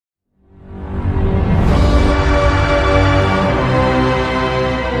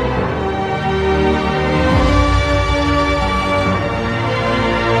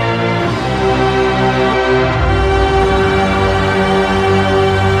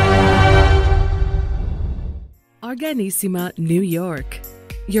Arganissima, New York.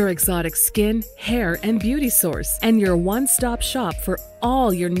 Your exotic skin, hair, and beauty source, and your one-stop shop for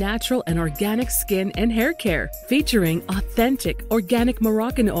all your natural and organic skin and hair care, featuring authentic organic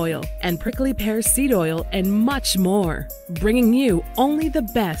Moroccan oil and prickly pear seed oil and much more. Bringing you only the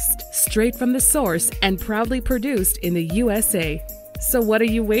best, straight from the source and proudly produced in the USA. So what are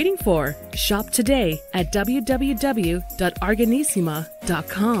you waiting for? Shop today at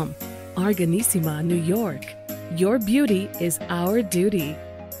www.arganissima.com. Arganissima, New York. Your beauty is our duty.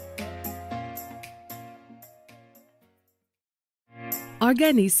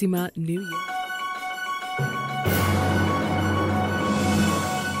 Arganissima, New York.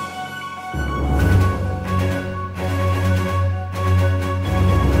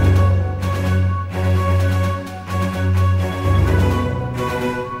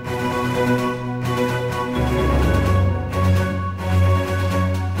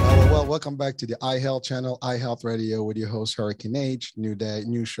 Welcome back to the iHealth channel, iHealth Radio, with your host, Hurricane H. New day,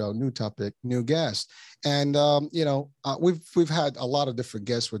 new show, new topic, new guest. And, we've had a lot of different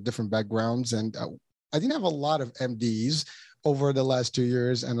guests with different backgrounds. And I didn't have a lot of MDs over the last 2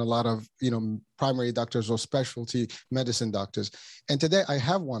 years and a lot of, primary doctors or specialty medicine doctors. And today I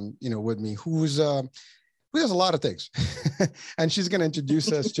have one, with me who does a lot of things. And she's going to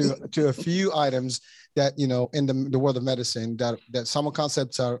introduce us to a few items that, in the world of medicine, that some of the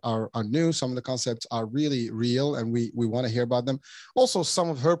concepts are new, some of the concepts are really real, and we want to hear about them. Also, some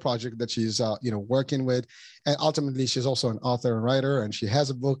of her project that she's, working with. And ultimately, she's also an author and writer, and she has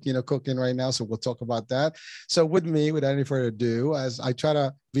a book, cooking right now. So we'll talk about that. So with me, without any further ado, as I try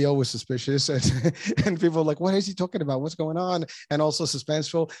to be always suspicious and people are like, what is he talking about? What's going on? And also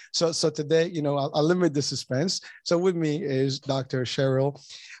suspenseful. So today, I'll limit the suspense. So with me is Dr. Cheryl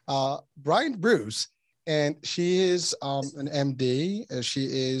BryantBruce. And she is an MD.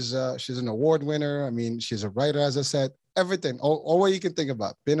 She's an award winner. I mean, she's a writer, as I said, everything, all what you can think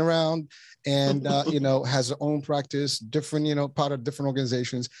about, been around and, has her own practice, different, part of different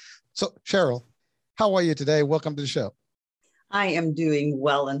organizations. So Cheryl, how are you today? Welcome to the show. I am doing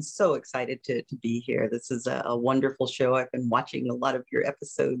well and so excited to be here. This is a wonderful show. I've been watching a lot of your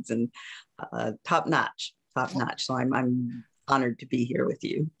episodes and top notch. So I'm honored to be here with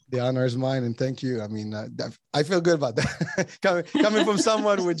you. The honor is mine, and thank you. I mean, I feel good about that. coming from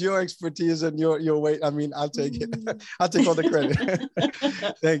someone with your expertise and your weight, I mean, I'll take it. I'll take all the credit.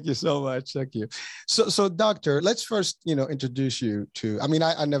 Thank you so much. Thank you. So doctor, let's first, introduce you to. I mean,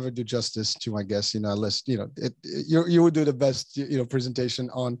 I never do justice to my guests, unless you would do the best, presentation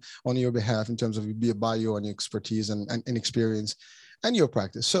on your behalf in terms of your bio and your expertise and experience and your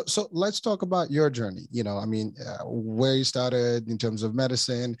practice. So let's talk about your journey. Where you started in terms of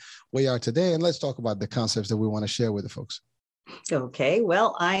medicine, where you are today, and let's talk about the concepts that we want to share with the folks. Okay,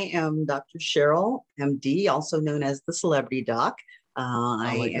 well, I am Dr. Cheryl, MD, also known as the Celebrity Doc.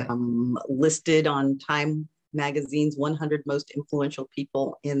 I am listed on Time Magazine's 100 Most Influential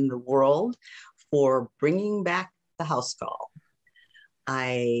People in the World for bringing back the house call.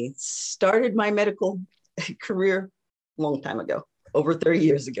 I started my medical career a long time ago. Over 30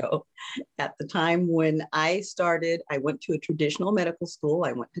 years ago. At the time when I started, I went to a traditional medical school.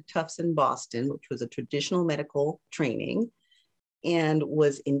 I went to Tufts in Boston, which was a traditional medical training, and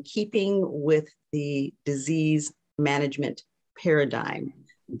was in keeping with the disease management paradigm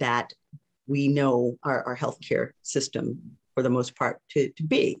that we know our healthcare system, for the most part, to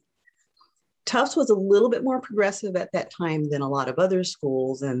be. Tufts was a little bit more progressive at that time than a lot of other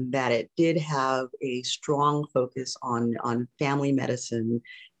schools, and that it did have a strong focus on family medicine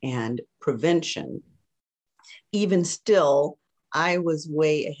and prevention. Even still, I was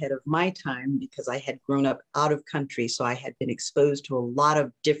way ahead of my time because I had grown up out of country, so I had been exposed to a lot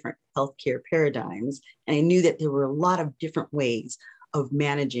of different healthcare paradigms, and I knew that there were a lot of different ways of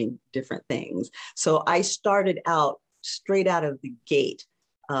managing different things. So I started out straight out of the gate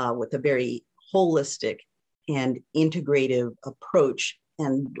with a very holistic and integrative approach.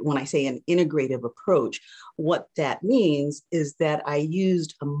 And when I say an integrative approach, what that means is that I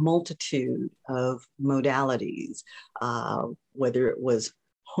used a multitude of modalities, whether it was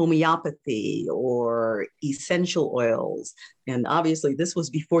homeopathy or essential oils. And obviously this was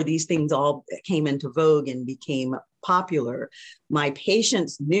before these things all came into vogue and became popular. My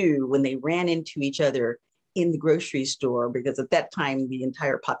patients knew when they ran into each other in the grocery store, because at that time the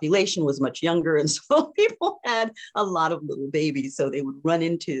entire population was much younger, and so people had a lot of little babies, so they would run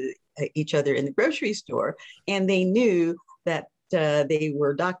into each other in the grocery store, and they knew that they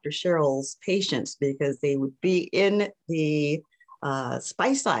were Dr. Cheryl's patients because they would be in the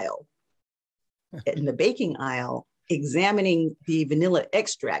spice aisle, in the baking aisle, examining the vanilla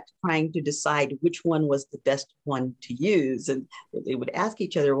extract, trying to decide which one was the best one to use. And they would ask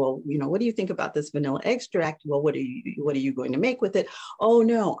each other, well, what do you think about this vanilla extract? Well, what are you going to make with it? Oh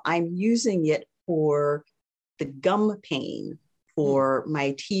no, I'm using it for the gum pain for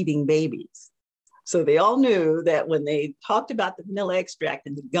my teething babies. So they all knew that when they talked about the vanilla extract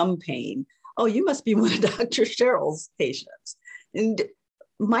and the gum pain, oh, you must be one of Dr. Cheryl's patients. And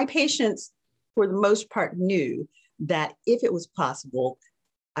my patients, for the most part, knew that if it was possible,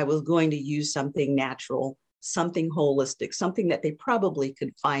 I was going to use something natural, something holistic, something that they probably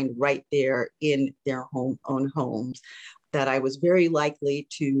could find right there in their own homes, that I was very likely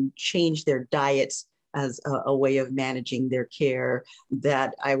to change their diets as a way of managing their care,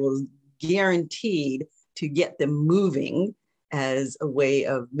 that I was guaranteed to get them moving as a way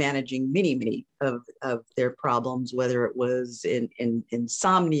of managing many of their problems, whether it was in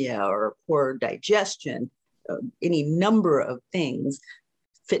insomnia or poor digestion, any number of things.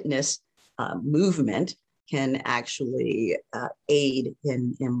 Fitness, movement can actually aid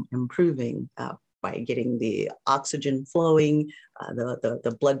in improving by getting the oxygen flowing,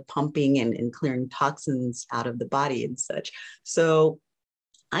 the blood pumping and clearing toxins out of the body and such. So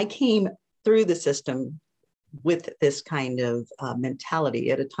I came through the system with this kind of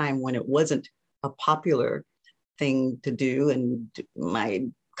mentality at a time when it wasn't a popular thing to do. And my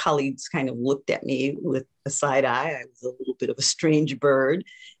colleagues kind of looked at me with a side eye. I was a little bit of a strange bird.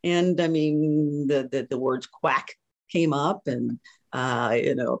 And I mean, the words quack came up, and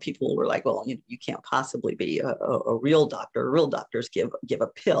people were like, well, you can't possibly be a real doctor. Real doctors give a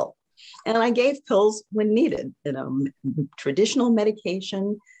pill. And I gave pills when needed. Traditional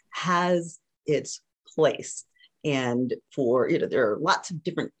medication has its place. And there are lots of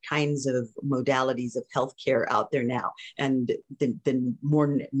different kinds of modalities of healthcare out there now. And the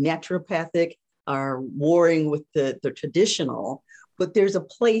more naturopathic are warring with the traditional, but there's a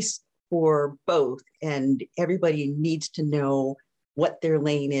place for both. And everybody needs to know what their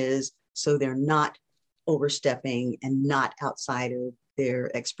lane is so they're not overstepping and not outside of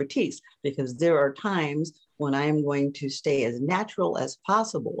their expertise. Because there are times when I'm going to stay as natural as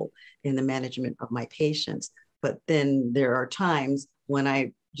possible in the management of my patients. But then there are times when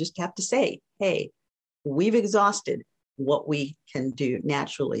I just have to say, hey, we've exhausted what we can do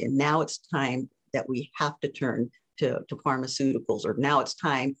naturally. And now it's time that we have to turn to pharmaceuticals, or now it's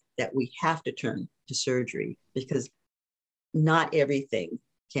time that we have to turn to surgery, because not everything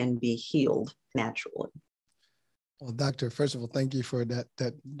can be healed naturally. Well, Doctor, first of all, thank you for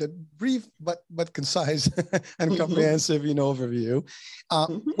that brief but concise and comprehensive overview.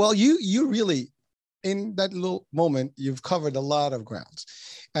 Well, you really, in that little moment, you've covered a lot of grounds,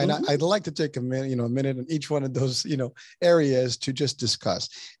 and I'd like to take a minute on each one of those areas to just discuss.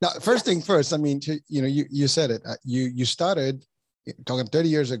 Now, first thing first, I mean, you said it. You started talking 30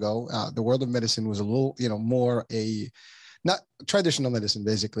 years ago. The world of medicine was a little more not traditional medicine.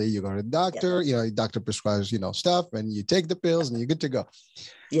 Basically, you go to the doctor, the doctor prescribes, stuff, and you take the pills and you're good to go.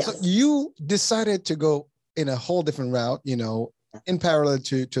 Yes. So you decided to go in a whole different route, in parallel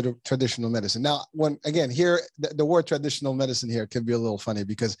to the traditional medicine. Now, here, the word traditional medicine here can be a little funny,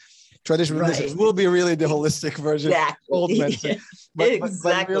 because traditional medicine will be really the holistic version of old medicine. But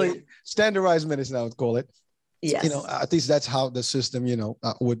really standardized medicine, I would call it. Yes. At least that's how the system,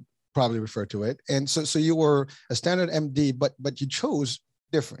 would probably refer to it. And so you were a standard MD, but you chose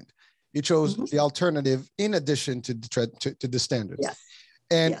different. You chose the alternative in addition to the standards. Yes.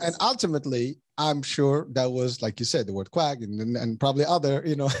 And ultimately, I'm sure that was, like you said, the word quack and probably other,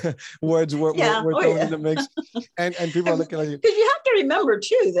 words were thrown in the mix. And people are looking at you. Because you have to remember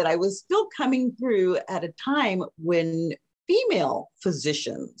too, that I was still coming through at a time when female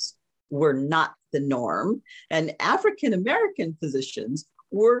physicians were not the norm, and African-American physicians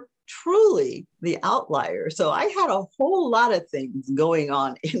were truly the outlier. So I had a whole lot of things going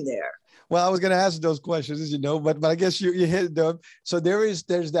on in there. Well, I was going to ask those questions, but I guess you hit them. So there's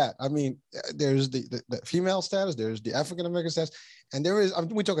that. I mean, there's the female status, there's the African-American status, and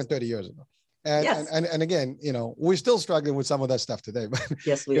we're talking 30 years ago. And again, we're still struggling with some of that stuff today. But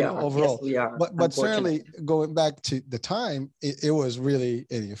yes, we are. Overall, yes, we are. But certainly going back to the time, it was really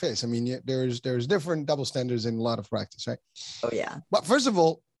in your face. I mean, there's different double standards in a lot of practice, right? Oh yeah. But first of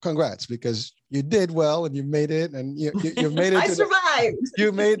all, congrats, because you did well and you made it, and you made it. I survived.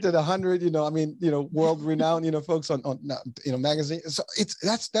 You made it to the 100. World renowned. Folks on magazine. So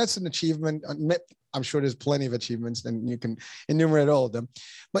that's an achievement. I'm sure there's plenty of achievements, and you can enumerate all of them.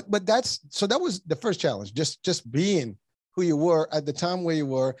 But that was the first challenge, just being who you were at the time where you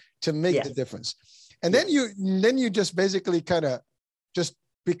were, to make the difference. And then you just basically kind of just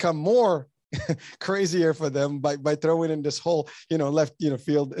become more crazier for them by throwing in this whole, left,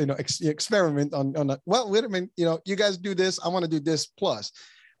 field, experiment on well, wait a minute, you guys do this. I want to do this plus.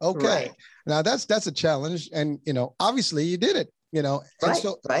 Okay. Right. Now that's a challenge. And, obviously you did it, and Right.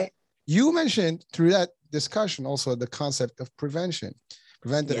 so Right. you mentioned through that discussion also the concept of preventative,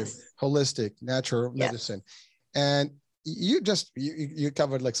 Yes. holistic, natural Yes. medicine. And you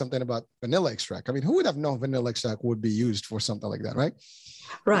covered like something about vanilla extract. I mean, who would have known vanilla extract would be used for something like that, right?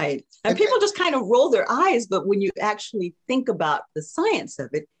 Right. And people just kind of roll their eyes, but when you actually think about the science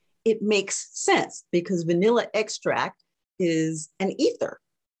of it, it makes sense because vanilla extract is an ether.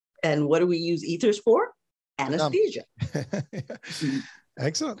 And what do we use ethers for? Anesthesia.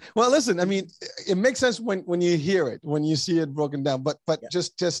 Excellent. Well, listen, I mean, it makes sense when you hear it, when you see it broken down, but Yeah.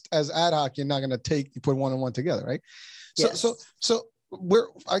 just as ad hoc, you're not going to put one and one together, right? So, Yes. so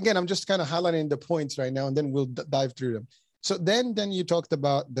I'm just kind of highlighting the points right now, and then we'll dive through them. So then you talked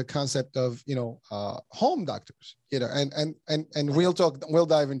about the concept of, home doctors, and we'll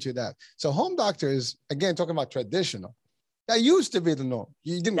dive into that. So home doctors, again, talking about traditional. That used to be the norm.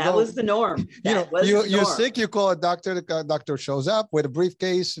 You didn't. That was the norm. You're sick. You call a doctor. The doctor shows up with a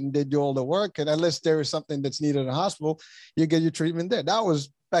briefcase, and they do all the work. And unless there is something that's needed in a hospital, you get your treatment there. That was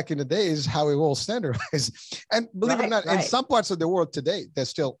back in the days how it was standardized. And believe it or not, in some parts of the world today,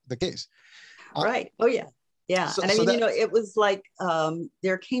 that's still the case. Right. Oh yeah. Yeah. So, and I mean, it was like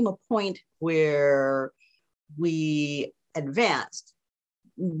there came a point where we advanced,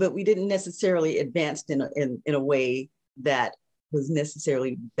 but we didn't necessarily advance in a way that was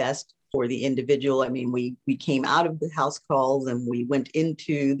necessarily best for the individual. I mean, we came out of the house calls and we went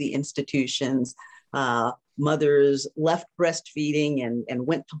into the institutions. Mothers left breastfeeding and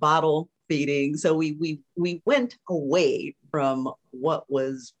went to bottle feeding. So we went away from what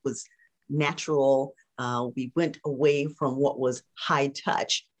was natural. We went away from what was high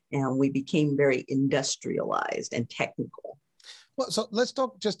touch, and we became very industrialized and technical. Well, so let's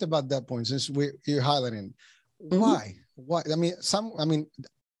talk just about that point, since you're highlighting. Why? Why? I mean,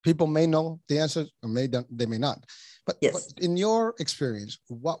 people may know the answer, or they may not. But, yes. But in your experience,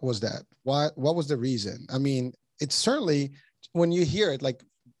 what was that? What was the reason? I mean, it's certainly, when you hear it, like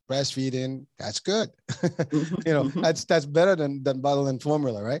breastfeeding, that's good. That's better than bottle and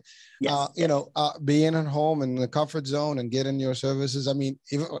formula, right? Yes. Being at home in the comfort zone and getting your services. I mean,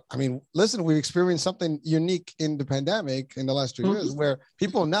 listen, we've experienced something unique in the pandemic in the last 2 years, where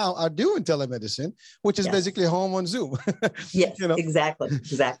people now are doing telemedicine, which is basically home on Zoom. Yes, exactly.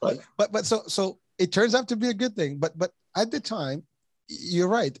 But so it turns out to be a good thing. But at the time, you're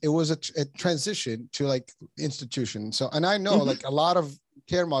right. It was a transition to like institution. So, and I know like a lot of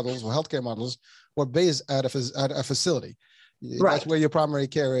care models or healthcare models were based at a facility. Right. That's where your primary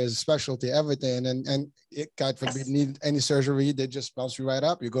care is, specialty, everything. And it, God forbid, need any surgery, they just bounce you right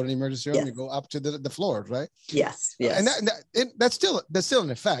up. You go to the emergency room, you go up to the floors, right? Yes. And that's still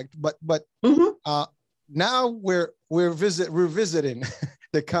an effect. But now we're revisiting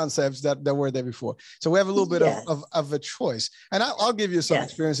the concepts that were there before. So we have a little bit of a choice. And I'll give you some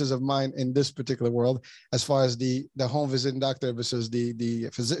experiences of mine in this particular world, as far as the home visiting doctor versus the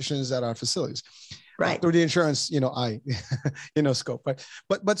physicians at our facilities. Right. Through the insurance, scope. Right.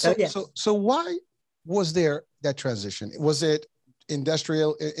 But so why was there that transition? Was it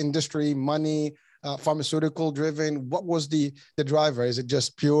industry, money, pharmaceutical driven? What was the driver? Is it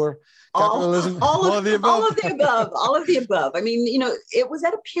just pure capitalism? All of the above. I mean, it was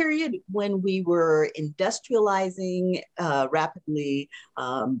at a period when we were industrializing rapidly.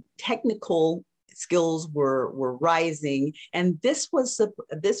 Technical skills were rising, and this was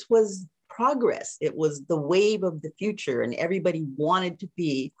progress. It was the wave of the future, and everybody wanted to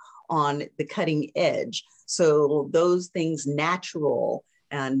be on the cutting edge. So those things, natural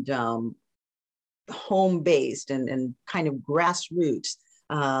and home-based and kind of grassroots,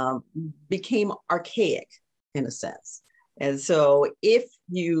 became archaic in a sense. And so if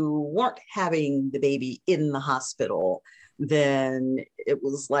you weren't having the baby in the hospital, then it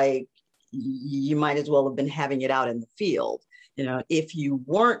was like you might as well have been having it out in the field. If you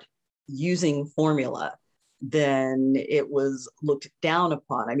weren't using formula, then it was looked down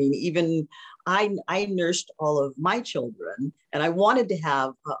upon. I mean, even I nursed all of my children, and I wanted to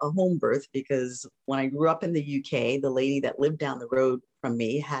have a home birth because when I grew up in the UK, the lady that lived down the road from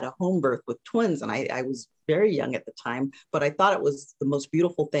me had a home birth with twins, and I was very young at the time, but I thought it was the most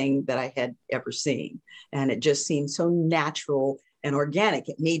beautiful thing that I had ever seen. And it just seemed so natural and organic.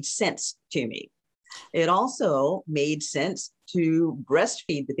 It made sense to me. It also made sense to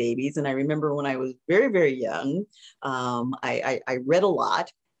breastfeed the babies. And I remember when I was very, very young, I read a lot,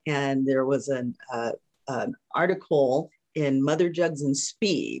 and there was an article in Mother Jugs and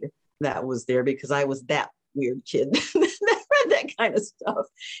Speed that was there because I was that weird kid that read that kind of stuff.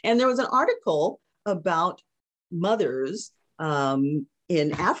 And there was an article about mothers in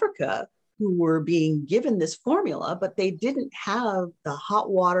Africa who were being given this formula, but they didn't have the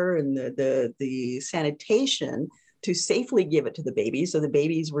hot water and the sanitation to safely give it to the babies. So the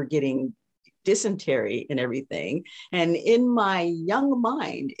babies were getting dysentery and everything. And in my young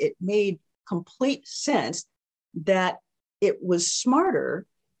mind, it made complete sense that it was smarter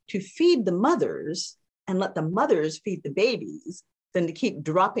to feed the mothers and let the mothers feed the babies than to keep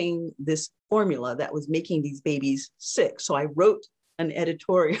dropping this formula that was making these babies sick. So I wrote an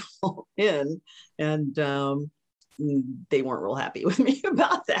editorial in, and they weren't real happy with me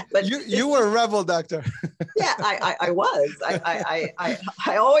about that. But you were a rebel, doctor. Yeah, I was.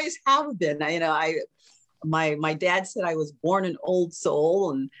 I always have been. My dad said I was born an old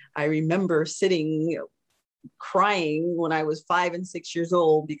soul, and I remember sitting, crying when I was 5 and 6 years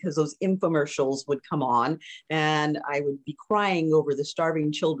old because those infomercials would come on, and I would be crying over the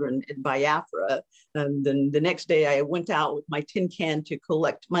starving children in Biafra. And then the next day I went out with my tin can to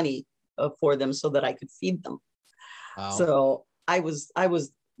collect money for them so that I could feed them. Wow. So I was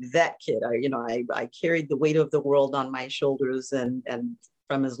that kid. I carried the weight of the world on my shoulders, and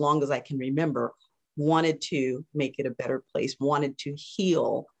from as long as I can remember, wanted to make it a better place, wanted to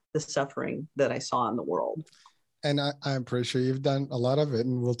heal the suffering that I saw in the world. And I'm pretty sure you've done a lot of it,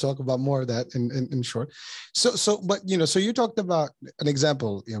 and we'll talk about more of that in short. But you talked about an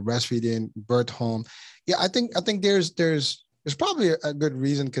example, breastfeeding, birth home. Yeah, I think there's probably a good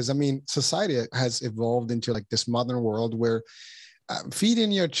reason, because I mean, society has evolved into like this modern world where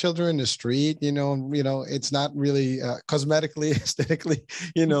feeding your children in the street, it's not really cosmetically, aesthetically,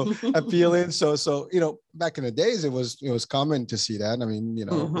 appealing. So, back in the days, it was common to see that. I mean,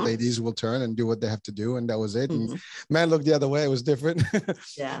 ladies will turn and do what they have to do, and that was it. And men look the other way. It was different.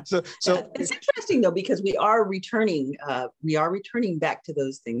 Yeah. So it's interesting though, because we are returning back to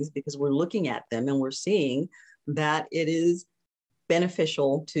those things, because we're looking at them and we're seeing that it is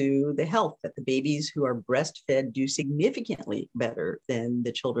beneficial to the health, that the babies who are breastfed do significantly better than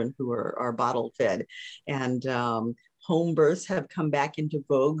the children who are bottle fed. And home births have come back into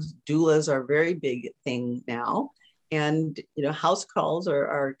vogue. Doulas are a very big thing now. And, house calls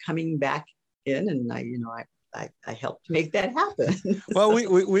are coming back in, and I helped make that happen. Well,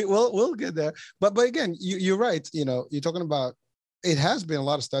 we'll get there. But again, you're right. You're talking about, it has been a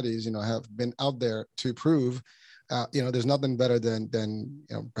lot of studies, have been out there to prove there's nothing better than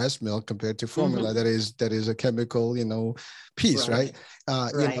breast milk compared to formula. That is a chemical, piece, right?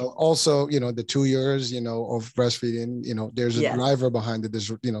 Right. Also, the 2 years, of breastfeeding, there's a driver behind it.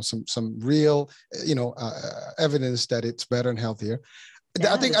 There's, some real, evidence that it's better and healthier.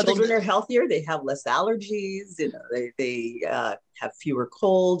 Yeah, I think children are healthier. They have less allergies. They have fewer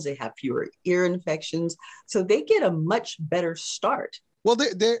colds. They have fewer ear infections. So they get a much better start. Well,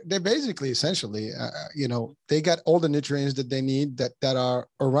 they're basically essentially, they got all the nutrients that they need that are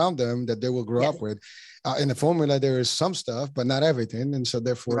around them, that they will grow up with. In the formula, there is some stuff, but not everything, and so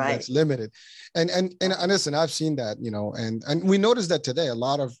therefore that's limited. And listen, I've seen that, and we notice that today a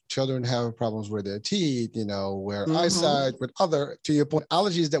lot of children have problems with their teeth, where eyesight, with other, to your point,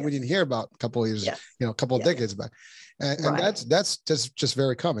 allergies that we didn't hear about a couple of years, a couple of decades back, and that's just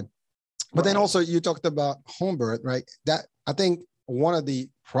very common. But then also you talked about home birth, right? That I think. One of the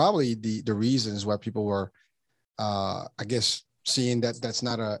reasons why people were, I guess, seeing that that's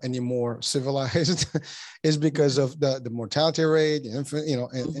not any more civilized is because of the mortality rate, the infant,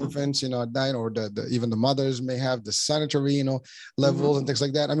 infants, dying, or even the mothers may have the sanitary, levels and things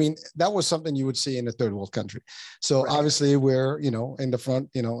like that. I mean, that was something you would see in a third world country. So obviously we're, in the front,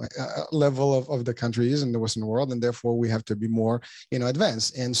 level of the countries in the Western world, and therefore we have to be more,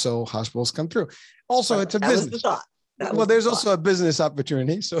 advanced. And so hospitals come through. Also, it's a business. That was the thought. Well, there's also a business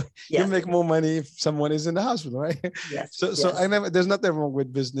opportunity. So you make more money if someone is in the hospital, right? Yes. So there's nothing wrong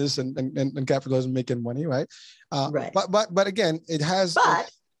with business and capitalism making money, right? Right. But again, it has. But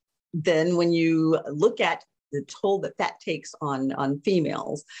then when you look at the toll that takes on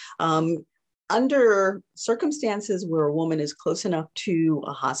females, under circumstances where a woman is close enough to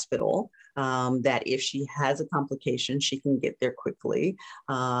a hospital, that if she has a complication, she can get there quickly.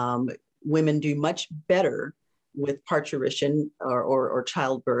 Women do much better with parturition or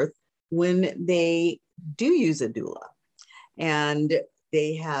childbirth when they do use a doula, and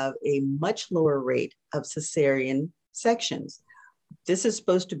they have a much lower rate of cesarean sections. This is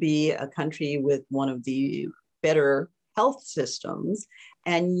supposed to be a country with one of the better health systems,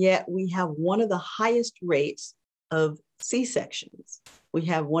 and yet we have one of the highest rates of C-sections. We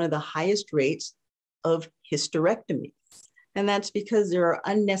have one of the highest rates of hysterectomy. And that's because there are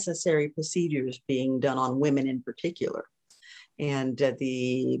unnecessary procedures being done on women in particular. And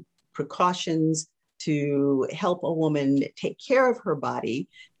the precautions to help a woman take care of her body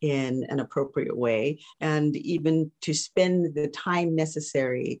in an appropriate way, and even to spend the time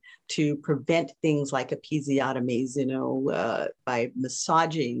necessary to prevent things like episiotomies, by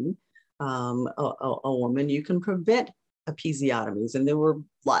massaging a woman, you can prevent episiotomies. And there were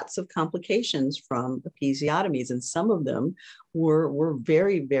lots of complications from episiotomies, and some of them were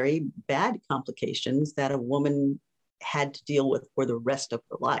very, very bad complications that a woman had to deal with for the rest of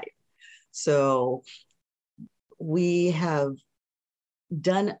her life. So we have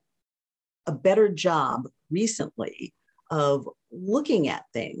done a better job recently of looking at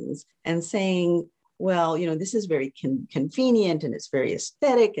things and saying, well, this is very convenient and it's very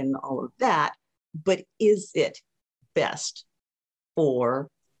aesthetic and all of that, but is it best for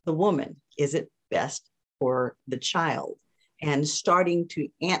the woman? Is it best for the child? And starting to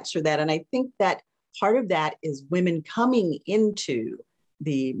answer that. And I think that part of that is women coming into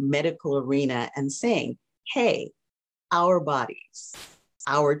the medical arena and saying, hey, our bodies,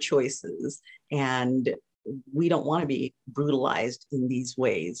 our choices, and we don't want to be brutalized in these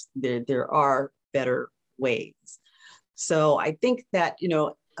ways. There are better ways. So I think that,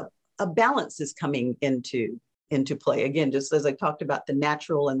 a balance is coming into play. Again, just as I talked about the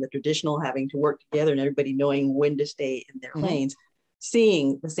natural and the traditional having to work together and everybody knowing when to stay in their lanes,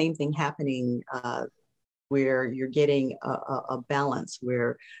 seeing the same thing happening where you're getting a balance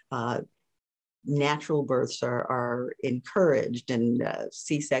where natural births are encouraged and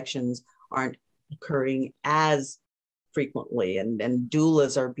C-sections aren't occurring as frequently, and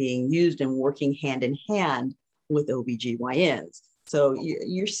doulas are being used and working hand in hand with OBGYNs. So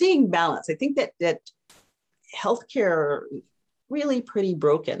you're seeing balance. I think that healthcare really pretty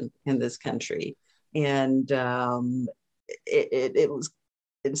broken in this country. And it was,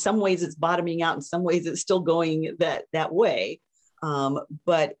 in some ways it's bottoming out, in some ways it's still going that way.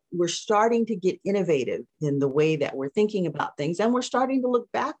 But we're starting to get innovative in the way that we're thinking about things. And we're starting to look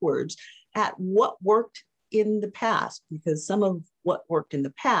backwards at what worked in the past, because some of what worked in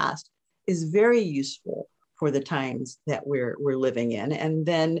the past is very useful for the times that we're living in. And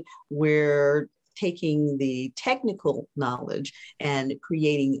then we're taking the technical knowledge and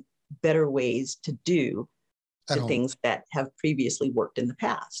creating better ways to do the things that have previously worked in the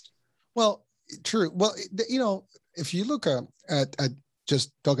past. Well, true. Well, if you look at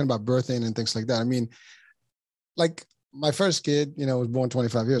just talking about birthing and things like that, I mean, like my first kid, was born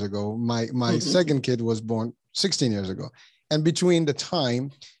 25 years ago. My second kid was born 16 years ago. And between the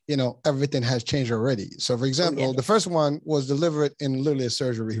time, everything has changed already. So for example, the first one was delivered in literally a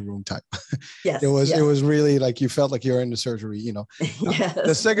surgery room type. Yes. It was really like you felt like you're in the surgery, Yes.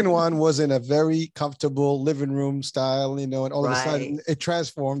 The second one was in a very comfortable living room style, and all of a sudden it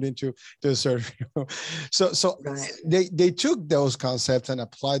transformed into the surgery room. So they took those concepts and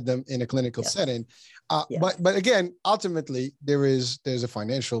applied them in a clinical setting. But again, ultimately there's a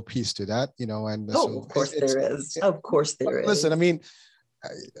financial piece to that, and of course there is. Of course there is. Listen, I mean,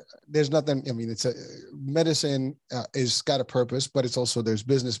 there's nothing. I mean, it's medicine is got a purpose, but it's also there's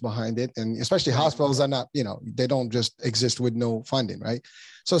business behind it, and especially hospitals are not, they don't just exist with no funding, right?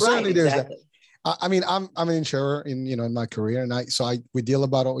 So certainly there's that. I mean, I'm an insurer in my career, and we deal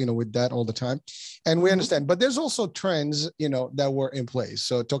about with that all the time, and we understand. But there's also trends that were in place.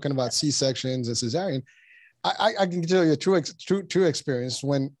 So talking about C-sections and cesarean, I can tell you a true experience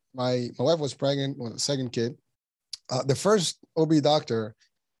when my wife was pregnant with the second kid. The first OB doctor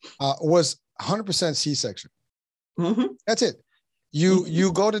was 100% C-section. That's it.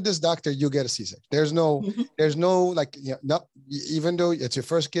 You go to this doctor, you get a C-section. There's no like, even though it's your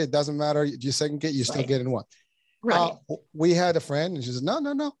first kid, doesn't matter. Your second kid, you're still getting one. Right. We had a friend and she says,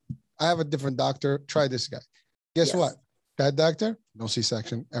 no. I have a different doctor. Try this guy. Guess what? That doctor, no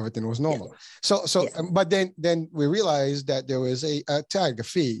C-section, everything was normal. But then we realized that there was a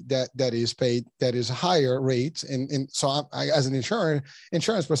fee that is paid, that is higher rates. And so I as an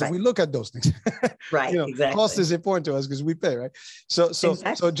insurance person, we look at those things. Right. Exactly. Cost is important to us because we pay, right? So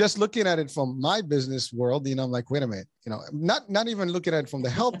just looking at it from my business world, I'm like, wait a minute, not even looking at it from the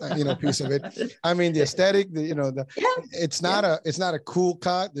health, piece of it. I mean, the aesthetic, it's not a cool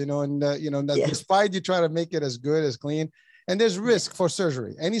cut, despite you try to make it as good as clean. And there's risk for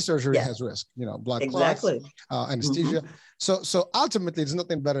surgery. Any surgery has risk, blood clots, anesthesia. So ultimately, there's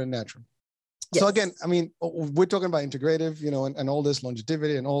nothing better than natural. So again, I mean, we're talking about integrative, and all this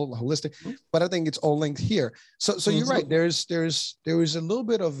longevity and all holistic, but I think it's all linked here. So you're right. There is a little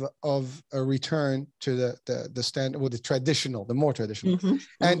bit of a return to the standard, or the more traditional.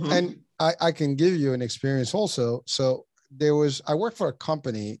 And I can give you an experience also. So I worked for a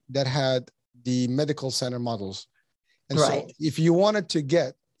company that had the medical center models. And Right. so if you wanted to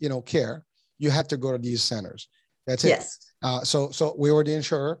get, care, you had to go to these centers. That's it. Yes. So we were the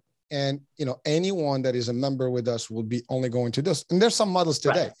insurer, and, anyone that is a member with us will be only going to this. And there's some models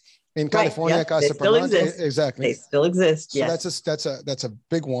today. Right. In California, Yep. Casa They still Permanente, exist. exactly. They still exist. So Yes. that's a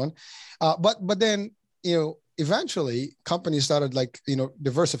big one. But then, eventually companies started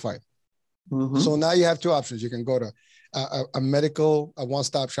diversifying. Mm-hmm. So now you have two options. You can go to a medical, a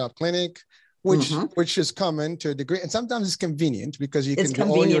one-stop shop clinic, which is common to a degree. And sometimes it's convenient because you can do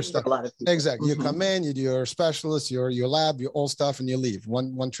all your stuff. For a lot of people. Exactly. You come in, you do your specialist, your lab, your all stuff, and you leave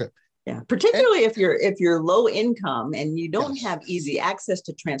one trip. Yeah, particularly if you're low income and you don't Yes. have easy access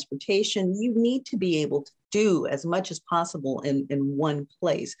to transportation, you need to be able to do as much as possible in one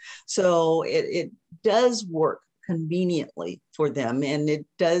place. So it does work conveniently for them, and it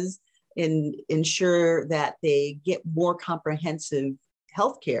does ensure that they get more comprehensive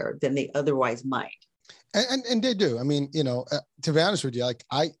healthcare than they otherwise might. And they do. I mean, to be honest with you,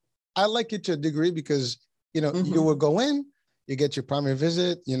 I like it to a degree because, you will go in, you get your primary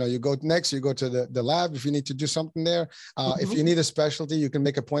visit, you go to the lab if you need to do something there. If you need a specialty, you can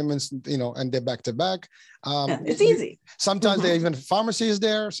make appointments, and they're back to back. It's easy. Sometimes they even pharmacy is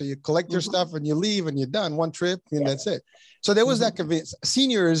there. So you collect your stuff and you leave and you're done, one trip, and that's it. So there was that convenience.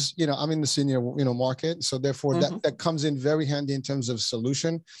 Seniors, I'm in the senior, market. So therefore that comes in very handy in terms of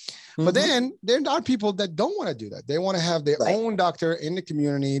solution. But then there are people that don't want to do that. They want to have their own doctor in the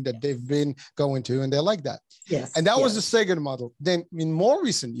community that they've been going to, and they like that. Yes. And that was the second model. Then in more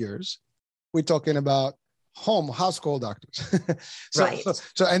recent years, we're talking about house call doctors.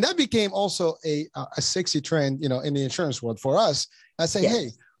 So and that became also a sexy trend, in the insurance world for us. I say, hey,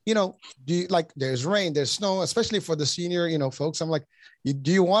 do you there's rain, there's snow, especially for the senior, folks. I'm like,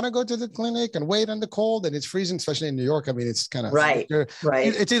 do you want to go to the clinic and wait on the cold and it's freezing, especially in New York? I mean, it's kind of right.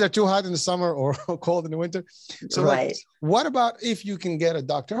 It's either too hot in the summer or cold in the winter. So what about if you can get a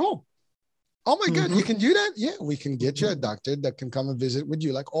doctor home? Oh my God, you can do that? Yeah, we can get you a doctor that can come and visit with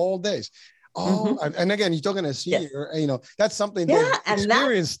you all days. Oh, and again, you're talking to a senior, that's something they've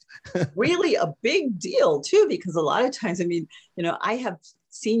experienced. And that's really a big deal too, because a lot of times, I mean, I have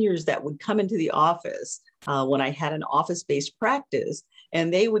seniors that would come into the office when I had an office-based practice,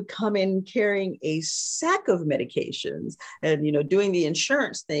 and they would come in carrying a sack of medications and, doing the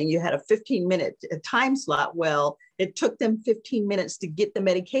insurance thing. You had a 15-minute time slot. Well, it took them 15 minutes to get the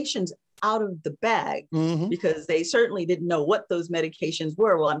medications out of the bag because they certainly didn't know what those medications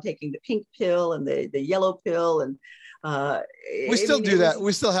were. Well, I'm taking the pink pill and the yellow pill. And we still do that.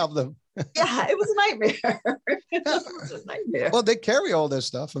 We still have them. Yeah, it was a nightmare. It was a nightmare. Well, they carry all their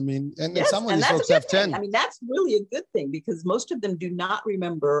stuff. I mean, and some of these folks have 10. I mean, that's really a good thing because most of them do not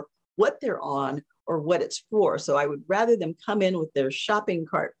remember what they're on or what it's for. So I would rather them come in with their shopping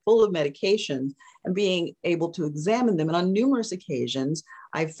cart full of medications and being able to examine them. And on numerous occasions,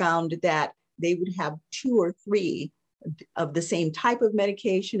 I found that they would have 2 or 3 of the same type of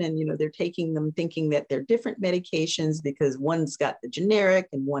medication. And, they're taking them thinking that they're different medications because one's got the generic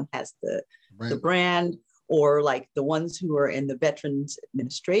and one has the brand, or like the ones who are in the Veterans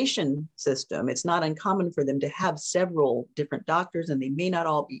Administration system. It's not uncommon for them to have several different doctors, and they may not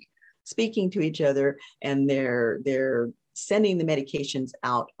all be speaking to each other, and they're sending the medications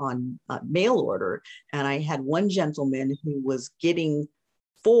out on mail order. And I had one gentleman who was getting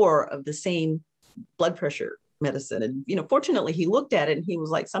 4 of the same blood pressure medicine. And, fortunately, he looked at it and he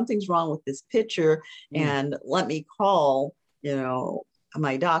was like, something's wrong with this picture. And let me call,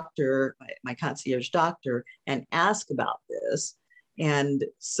 my doctor, my concierge doctor, and ask about this. And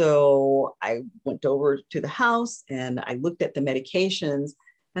so I went over to the house and I looked at the medications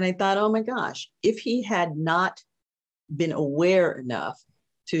and I thought, oh my gosh, if he had not been aware enough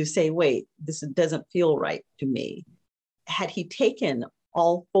to say, wait, this doesn't feel right to me. Had he taken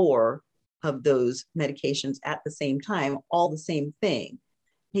all 4 of those medications at the same time, all the same thing,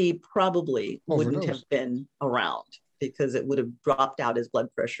 he probably wouldn't have been around because it would have dropped out his blood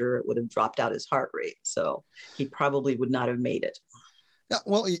pressure. It would have dropped out his heart rate. So he probably would not have made it. Yeah,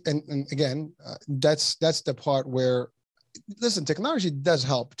 well, and again, that's the part where, listen, technology does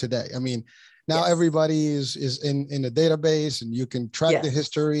help today. I mean, now everybody is in a database and you can track the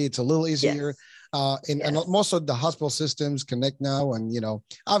history. It's a little easier. And most of the hospital systems connect now. And,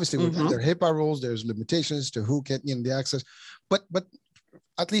 obviously with their HIPAA rules, there's limitations to who can the access, but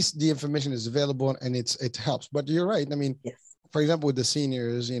at least the information is available and it helps. But you're right. I mean, for example, with the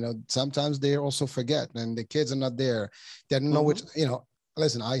seniors, sometimes they also forget and the kids are not there. They don't know which,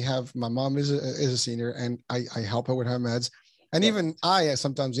 listen, my mom is a senior and I help her with her meds. And Yes. even I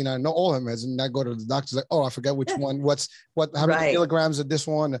sometimes, I know all her meds, and I go to the doctor's like, oh, I forgot which one, how many Right. milligrams of this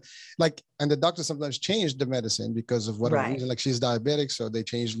one, like, and the doctor sometimes changed the medicine because of whatever Right. reason, like she's diabetic, so they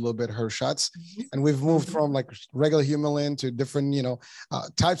changed a little bit her shots, Mhm. and we've moved Mhm. from like regular Humulin to different,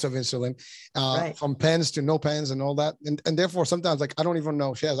 types of insulin, Right. from pens to no pens and all that, and therefore sometimes like I don't even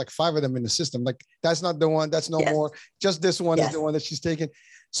know, she has like 5 of them in the system, like that's not the one, that's no Yes. more, just this one is Yes. the one that she's taking.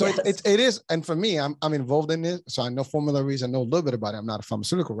 So Yes. it is, and for me, I'm involved in it, so I know formularies, I know a little bit about it. I'm not a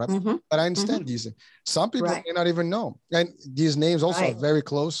pharmaceutical rep, Mhm. but I understand Mhm. these things. Some people Right. may not even know, and these names also are Right. very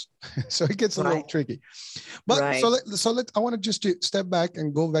close, so it gets a little Right. tricky. But Right. I want to just to step back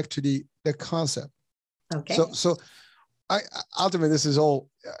and go back to the concept. Okay. So I ultimately, this is all,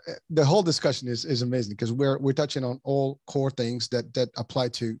 the whole discussion is amazing, because we're touching on all core things that apply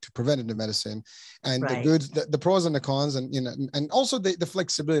to preventative medicine, and the Right. goods, the pros and the cons, and and also the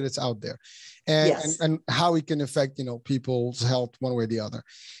flexibility that's out there, and Yes. and how it can affect people's health one way or the other.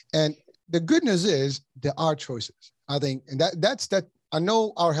 And the good news is there are choices, I think, and that's I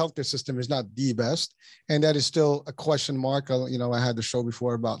know our healthcare system is not the best, and that is still a question mark. I had the show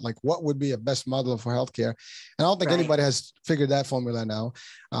before about like what would be a best model for healthcare, and I don't think Right. anybody has figured that formula now.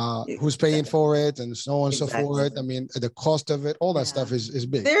 Who's paying for it, and so on and so Exactly. forth. I mean, the cost of it, all that Yeah. stuff is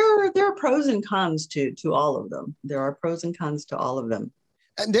big. There are pros and cons to all of them. There are pros and cons to all of them.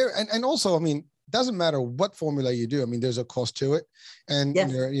 And also, I mean, doesn't matter what formula you do. I mean, there's a cost to it, and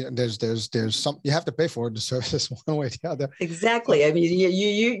Yes. there's some, you have to pay for the services one way or the other. Exactly. I mean,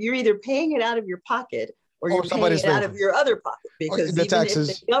 you're either paying it out of your pocket, or you're paying somebody's it out paying of for it. your other pocket, because the even taxes.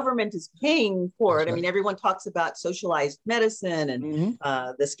 if the government is paying for That's it, I mean, everyone talks about socialized medicine, and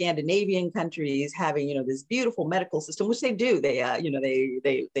Mhm. the Scandinavian countries having, this beautiful medical system, which they do.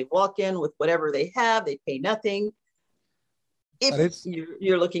 They, they walk in with whatever they have, they pay nothing. But If it's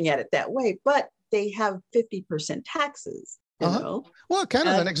you're looking at it that way, but they have 50% taxes, well,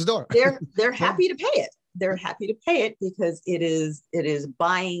 Canada next door. they're happy to pay it. They're happy to pay it because it is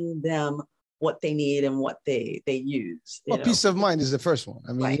buying them what they need and what they use. Well, peace of mind is the first one.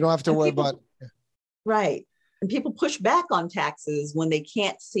 I mean, Right. you don't have to And worry people- about. Right. And people push back on taxes when they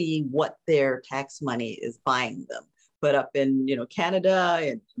can't see what their tax money is buying them. But up in, Canada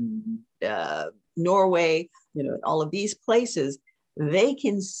and Norway, all of these places, they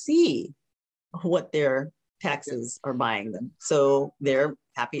can see what their taxes are buying them. So they're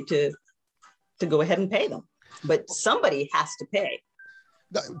happy to go ahead and pay them. But somebody has to pay.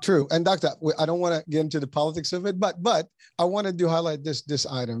 True. And Doctor, I don't want to get into the politics of it, but I wanted to highlight this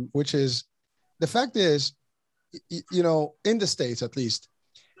item, which is, the fact is, in the States, at least,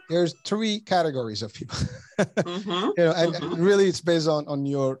 there's 3 categories of people, and really it's based on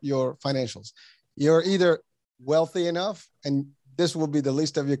your financials. You're either wealthy enough, and this will be the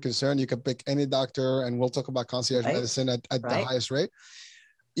least of your concern. You can pick any doctor, and we'll talk about concierge medicine at the highest rate.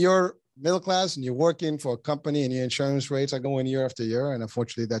 You're middle class, and you're working for a company, and your insurance rates are going year after year. And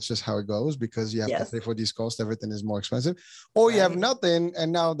unfortunately, that's just how it goes, because you have to pay for these costs. Everything is more expensive. Or you have nothing,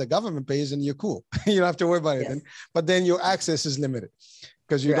 and now the government pays, and you're cool. You don't have to worry about anything. But then your access is limited,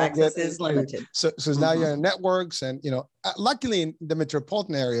 because you don't get is limited. So now you're in networks, and luckily in the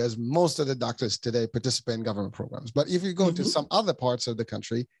metropolitan areas, most of the doctors today participate in government programs. But if you go to some other parts of the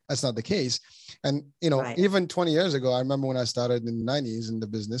country, that's not the case. And even 20 years ago, I remember when I started in the 90s in the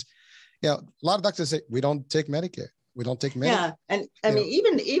business, a lot of doctors say, we don't take Medicare. We don't take Medicare. Yeah, and I mean,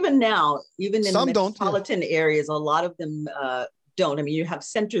 even now, even in some metropolitan areas, a lot of them don't. I mean, you have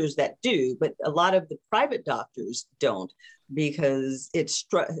centers that do, but a lot of the private doctors don't, because it's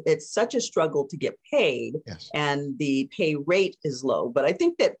such a struggle to get paid, and the pay rate is low. But I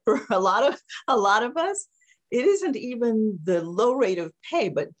think that for a lot of us, it isn't even the low rate of pay,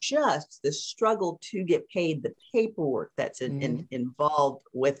 but just the struggle to get paid, the paperwork that's involved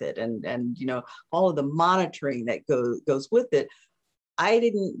with it, and all of the monitoring that goes with it. I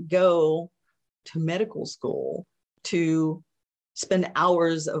didn't go to medical school to spend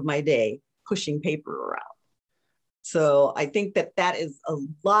hours of my day pushing paper around. So I think that is a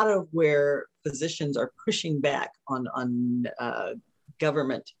lot of where physicians are pushing back on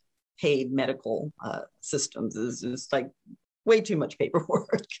government paid medical systems. Is like way too much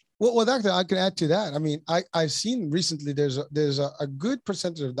paperwork. Well, doctor, I can add to that. I mean, I've seen recently there's a good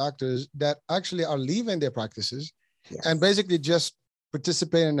percentage of doctors that actually are leaving their practices and basically just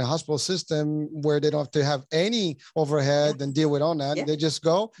participate in the hospital system, where they don't have to have any overhead and deal with all that. They just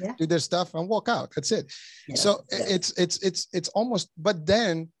go do their stuff and walk out. That's it. So it's almost. But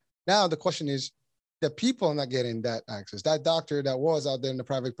then now the question is, the people are not getting that access. That doctor that was out there in the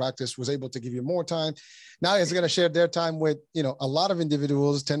private practice was able to give you more time. Now it's going to share their time with, a lot of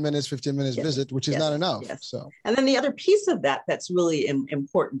individuals, 10 minutes, 15 minutes visit, which is not enough. Yes. So, and then the other piece of that that's really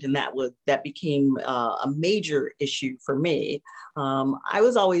important, and that became a major issue for me. I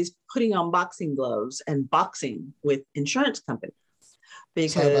was always putting on boxing gloves and boxing with insurance companies.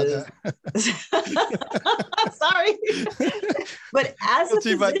 Because sorry, but as a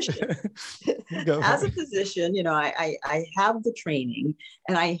physician, I have the training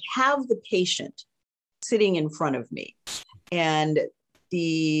and I have the patient sitting in front of me, and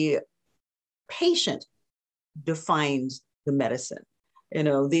the patient defines the medicine.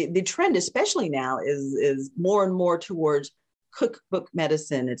 The trend, especially now, is more and more towards cookbook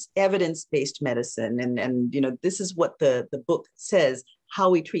medicine. It's evidence-based medicine, and this is what the book says, how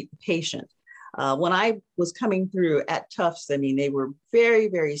we treat the patient. When I was coming through at Tufts, they were very,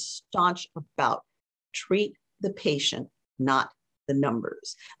 very staunch about treat the patient, not the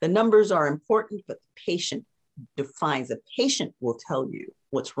numbers. The numbers are important, but the patient defines. The patient will tell you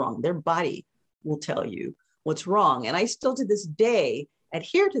what's wrong. Their body will tell you what's wrong. And I still to this day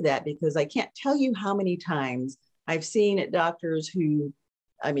adhere to that, because I can't tell you how many times I've seen doctors who,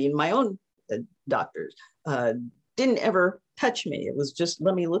 my own doctors, didn't ever touch me. It was just,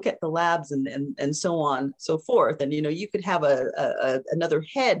 let me look at the labs and so on, so forth. And, you could have another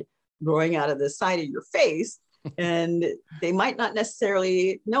head growing out of the side of your face, and they might not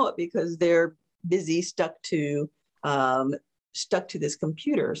necessarily know it because they're busy stuck to this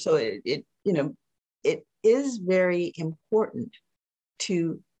computer. So it is very important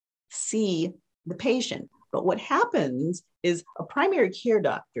to see the patient. But what happens is a primary care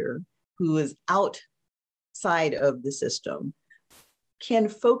doctor who is outside of the system can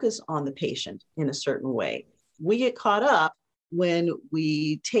focus on the patient in a certain way. We get caught up when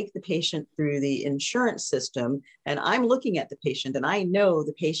we take the patient through the insurance system, and I'm looking at the patient and I know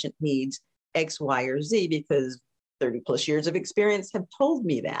the patient needs X, Y, or Z because 30 plus years of experience have told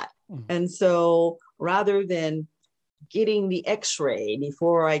me that. Mm-hmm. And so rather than getting the X-ray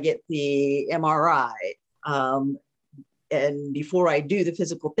before I get the MRI, and before I do the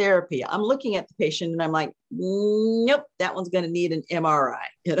physical therapy, I'm looking at the patient and I'm like, nope, that one's going to need an MRI,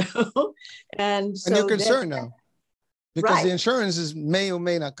 And so you're concerned now because the insurance may or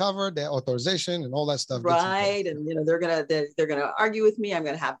may not cover the authorization and all that stuff. Right. And, they're going to argue with me. I'm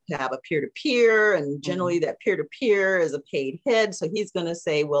going to have a peer-to-peer, and generally that peer-to-peer is a paid head. So he's going to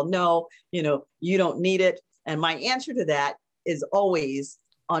say, well, no, you don't need it. And my answer to that is always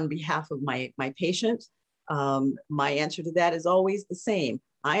on behalf of my patient. My answer to that is always the same.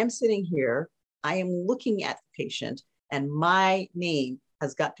 I am sitting here, I am looking at the patient, and my name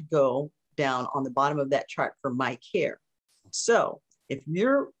has got to go down on the bottom of that chart for my care. So if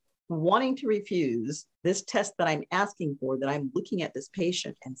you're wanting to refuse this test that I'm asking for, that I'm looking at this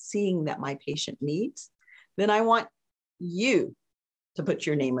patient and seeing that my patient needs, then I want you to put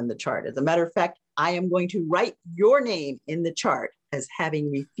your name in the chart. As a matter of fact, I am going to write your name in the chart as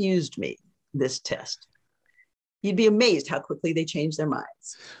having refused me this test. You'd be amazed how quickly they change their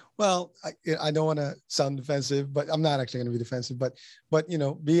minds. Well, I don't want to sound defensive, but I'm not actually going to be defensive. But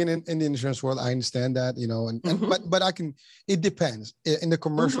being in the insurance world, I understand that, but it depends. In the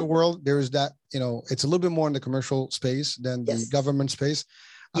commercial world, there is that, it's a little bit more in the commercial space than the government space.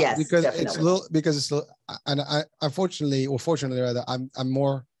 Yes, because definitely. And I unfortunately, or fortunately rather, I'm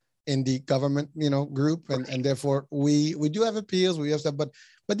more in the government, group, and therefore we do have appeals, we have stuff, but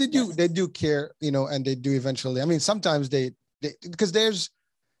they do care, and they do eventually. Sometimes they because there's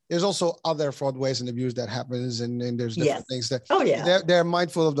also other fraud, waste, and abuse that happens, and there's different things that they're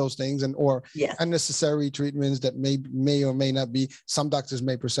mindful of those things, and or unnecessary treatments that may or may not be. Some doctors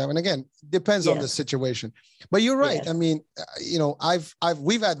may prescribe, and again, depends on the situation. But you're right.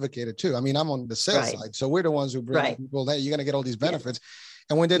 We've advocated too. I'm on the sales side, so we're the ones who bring people that you're gonna get all these benefits.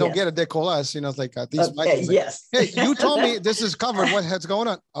 And when they don't get it, they call us, it's like these hey, you told me this is covered. What's going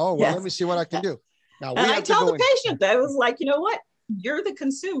on? Oh, well, let me see what I can do. Now, I tell the patient, I was like, you know what? You're the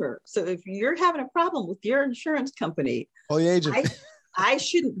consumer. So if you're having a problem with your insurance company, the agent. I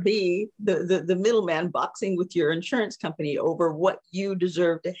shouldn't be the middleman boxing with your insurance company over what you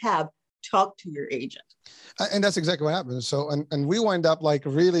deserve to have. Talk to your agent. And that's exactly what happens. So, and we wind up like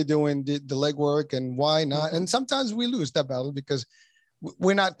really doing the legwork, and why not? Mm-hmm. And sometimes we lose that battle because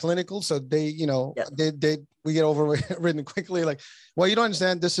we're not clinical. So they we get overridden quickly. Like, well, you don't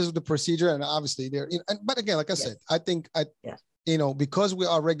understand. This is the procedure. And obviously but again, like I said, I think because we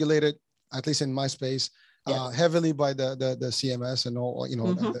are regulated, at least in my space, heavily by the CMS and all, you know,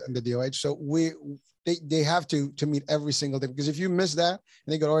 and the DOH. So they have to meet every single thing, because if you miss that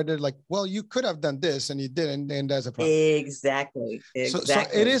and they get ordered, like, well, you could have done this and you didn't, and that's a problem. Exactly. So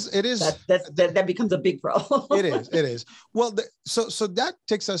it is that becomes a big problem. it is. Well, so that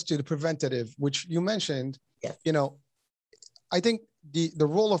takes us to the preventative, which you mentioned. Yes. You know, I think the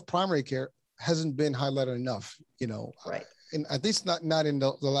role of primary care hasn't been highlighted enough, you know, right. And at least not in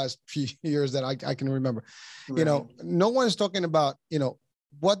the last few years that I can remember. Right. You know, no one's talking about, you know,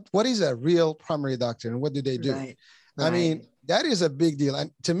 what is a real primary doctor and what do they do? Right. I mean, that is a big deal.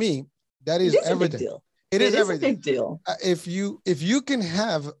 And to me, that is everything. A big deal. It is everything. A big deal. If you can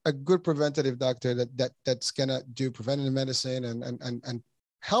have a good preventative doctor that's gonna do preventative medicine and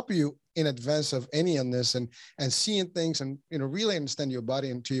help you in advance of any illness and seeing things and, you know, really understand your body,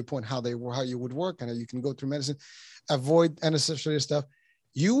 and to your point, how you would work and how you can go through medicine, avoid unnecessary stuff,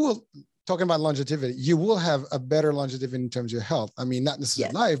 you will, talking about longevity, you will have a better longevity in terms of your health. I mean, not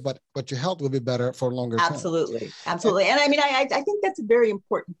necessarily life, but your health will be better for longer time. Absolutely. And I mean, I think that's a very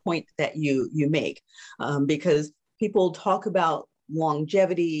important point that you make, because people talk about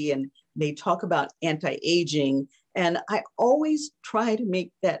longevity and they talk about anti-aging. And I always try to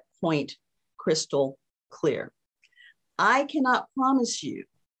make that point crystal clear. I cannot promise you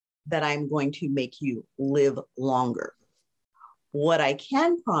that I'm going to make you live longer. What I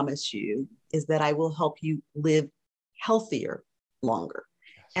can promise you is that I will help you live healthier longer.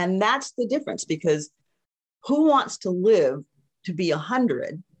 And that's the difference, because who wants to live to be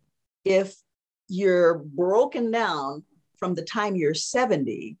 100 if you're broken down from the time you're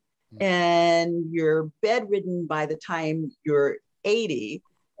 70 and you're bedridden by the time you're 80,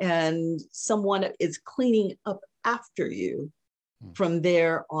 and someone is cleaning up after you from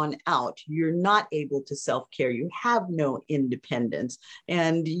there on out? You're not able to self-care. You have no independence,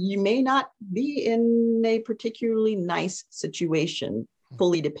 and you may not be in a particularly nice situation,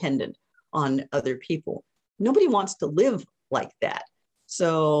 fully dependent on other people. Nobody wants to live like that.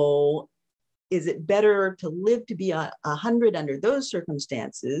 So is it better to live to be 100 under those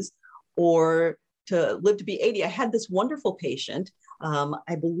circumstances, or to live to be 80? I had this wonderful patient.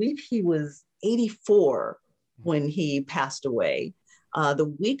 I believe he was 84 when he passed away.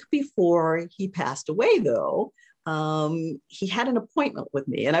 The week before he passed away, though, he had an appointment with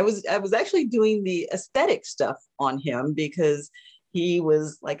me, and I was actually doing the aesthetic stuff on him, because he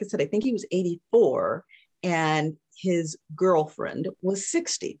was, like I said, I think he was 84, and his girlfriend was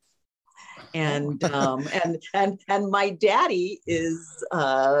 60. And my daddy is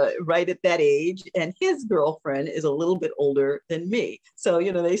right at that age, and his girlfriend is a little bit older than me. So,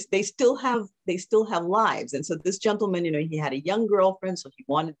 you know, they still have lives. And so this gentleman, you know, he had a young girlfriend, so he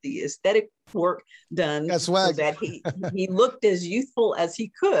wanted the aesthetic work done so that he looked as youthful as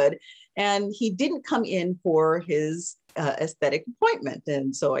he could. And he didn't come in for his aesthetic appointment.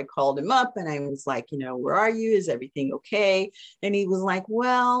 And so I called him up and I was like, you know, where are you? Is everything okay? And he was like,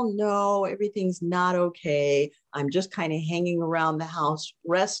 well, no, everything's not okay. I'm just kind of hanging around the house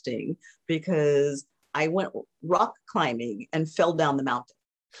resting because I went rock climbing and fell down the mountain.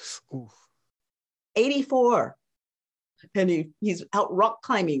 Oof. 84. And he's out rock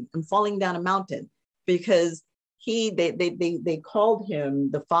climbing and falling down a mountain because they called him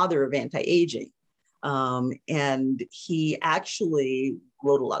the father of anti-aging. And he actually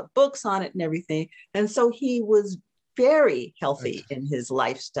wrote a lot of books on it and everything. And so he was very healthy in his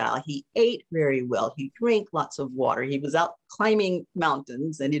lifestyle. He ate very well. He drank lots of water. He was out climbing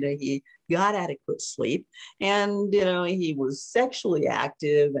mountains, and, you know, he got adequate sleep, and, you know, he was sexually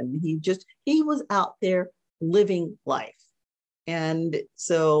active, and he was out there living life. And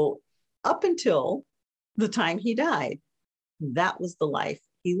so up until the time he died, that was the life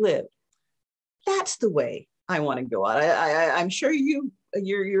he lived. That's the way I want to go out. I'm sure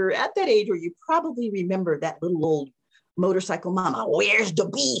you're at that age where you probably remember that little old motorcycle mama. Where's the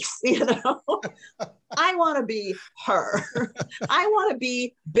beef? You know, I want to be her. I want to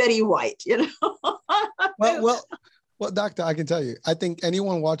be Betty White. You know. well, doctor, I can tell you. I think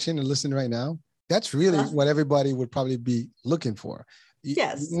anyone watching and listening right now, that's really what everybody would probably be looking for.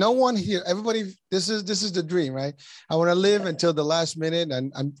 Yes. No one here, everybody, this is the dream, right? I want to live until the last minute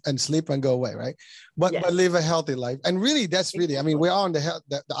and sleep and go away, right? But live a healthy life. And really, that's really, I mean, we are on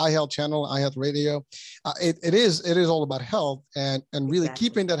the iHealth channel, iHealth Radio. It is all about health and really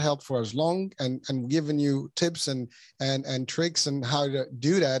keeping that health for as long and giving you tips and tricks and how to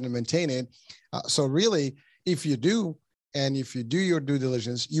do that and maintain it. So really, if you do your due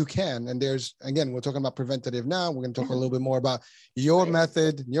diligence, you can. And there's, again, we're talking about preventative now. We're going to talk a little bit more about your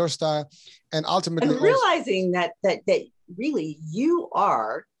method, your style, and ultimately realizing that really you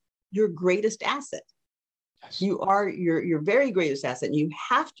are your greatest asset. Yes. You are your very greatest asset, and you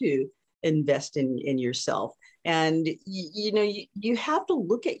have to invest in yourself. And you have to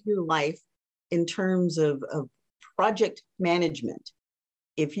look at your life in terms of project management.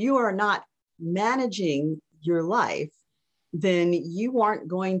 If you are not managing your life, then you aren't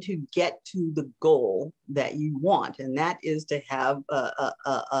going to get to the goal that you want, and that is to have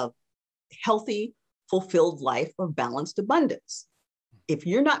a healthy, fulfilled life of balanced abundance. If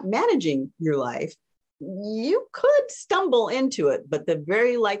you're not managing your life, you could stumble into it, but the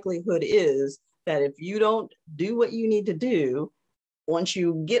very likelihood is that if you don't do what you need to do, once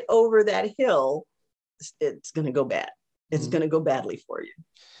you get over that hill, it's going to go bad. It's going to go badly for you.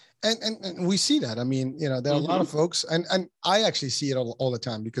 And we see that. I mean, there are a lot of folks, and I actually see it all the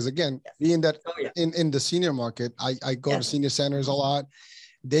time, because again, being that in the senior market, I go to senior centers a lot,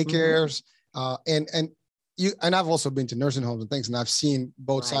 daycares, and I've also been to nursing homes and things, and I've seen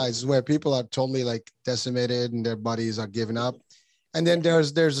both sides where people are totally like decimated and their bodies are giving up. And then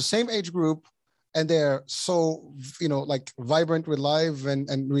there's the same age group, and they're so, like vibrant with life and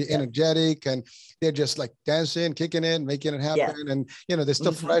energetic, and they're just like dancing, kicking it, making it happen. And, they're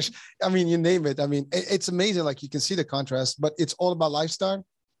still fresh. I mean, you name it. I mean, it's amazing. Like, you can see the contrast, but it's all about lifestyle,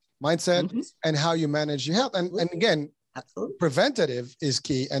 mindset, and how you manage your health. And again, preventative is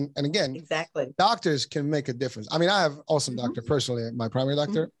key. And again, doctors can make a difference. I mean, I have an awesome doctor personally, my primary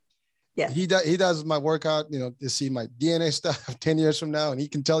doctor. Yes. He does my workout, to see my DNA stuff 10 years from now, and he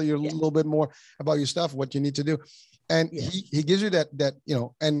can tell you a little bit more about your stuff, what you need to do. And he gives you that,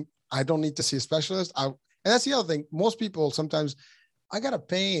 and I don't need to see a specialist. And that's the other thing. Most people sometimes, I got a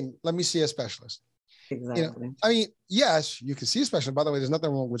pain, let me see a specialist. Exactly. I mean, yes, you can see a specialist. By the way, there's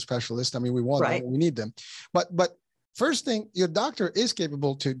nothing wrong with specialists. I mean, we want them, we need them. But first thing, your doctor is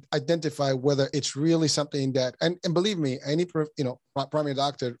capable to identify whether it's really something that, and believe me, any primary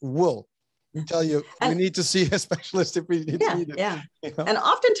doctor will tell you, we need to see a specialist if we need to need it. Yeah. And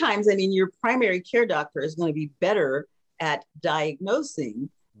oftentimes, I mean, your primary care doctor is going to be better at diagnosing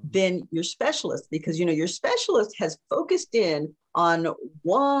than your specialist, because, your specialist has focused in on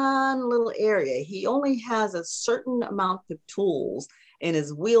one little area. He only has a certain amount of tools in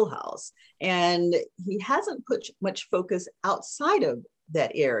his wheelhouse, and he hasn't put much focus outside of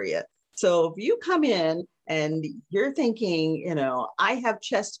that area. So if you come in and you're thinking, I have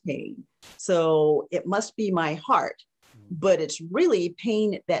chest pain, so it must be my heart, but it's really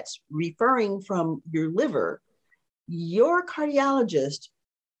pain that's referring from your liver, your cardiologist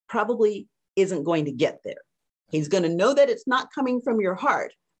probably isn't going to get there. He's going to know that it's not coming from your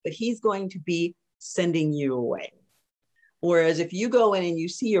heart, but he's going to be sending you away. Whereas if you go in and you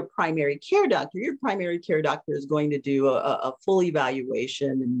see your primary care doctor is going to do a full evaluation,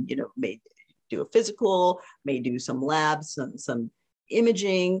 and, may do a physical, may do some labs, some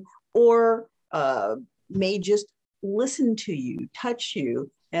imaging, or may just listen to you, touch you.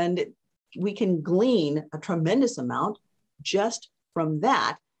 And we can glean a tremendous amount just from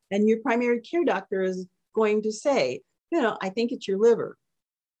that. And your primary care doctor is going to say, I think it's your liver.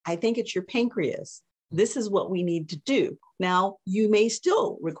 I think it's your pancreas. This is what we need to do. Now, you may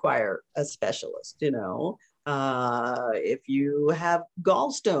still require a specialist, if you have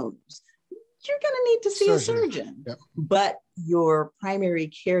gallstones, you're going to need to see a surgeon. Yep. But your primary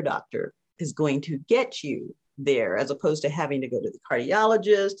care doctor is going to get you there, as opposed to having to go to the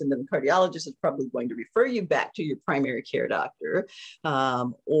cardiologist, and then the cardiologist is probably going to refer you back to your primary care doctor,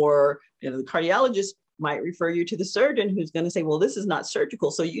 or the cardiologist might refer you to the surgeon, who's going to say, well, this is not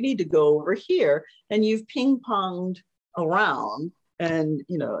surgical, so you need to go over here. And you've ping-ponged around, and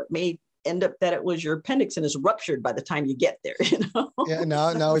it may end up that it was your appendix and is ruptured by the time you get there. Yeah, now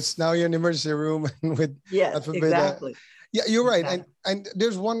you're in the emergency room with exactly. Yeah, you're right. Exactly. And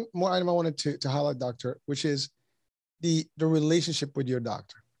there's one more item I wanted to highlight, doctor, which is the relationship with your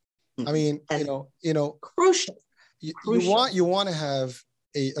doctor. I mean, crucial. You want to have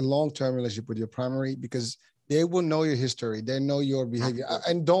a long-term relationship with your primary, because they will know your history, they know your behavior.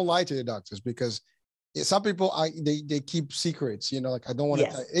 And don't lie to your doctors, because some people they keep secrets, like, I don't want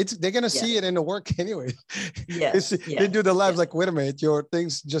to they're gonna see it in the work anyway. They do the labs, like, wait a minute, your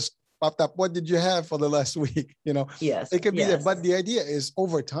things just popped up, what did you have for the last week? It could be that, but the idea is,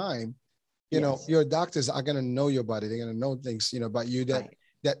 over time, your doctors are going to know your body, they're going to know things about you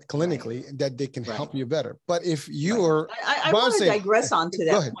that clinically that they can help you better. But if you are, I want to digress on to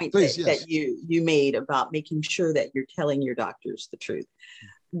that point that you made about making sure that you're telling your doctors the truth.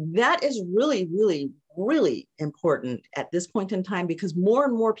 That is really, really, really important at this point in time, because more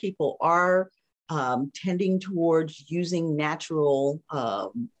and more people are tending towards using natural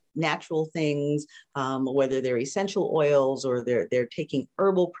natural things, whether they're essential oils or they're taking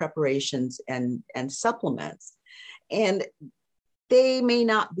herbal preparations and supplements. And they may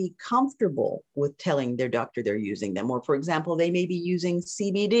not be comfortable with telling their doctor they're using them. Or for example, they may be using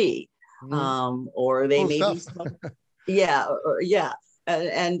CBD, or they may be,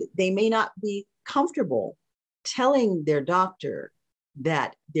 and they may not be comfortable telling their doctor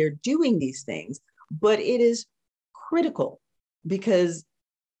that they're doing these things, but it is critical because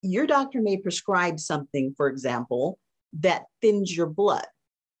your doctor may prescribe something, for example, that thins your blood,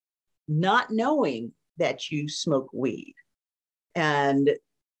 not knowing that you smoke weed and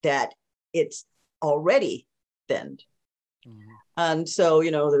that it's already thinned. And so,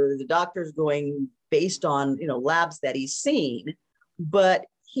 the doctor's going based on, labs that he's seen, but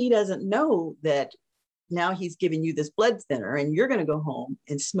he doesn't know that now he's giving you this blood thinner and you're going to go home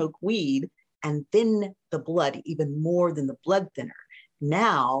and smoke weed and thin the blood even more than the blood thinner.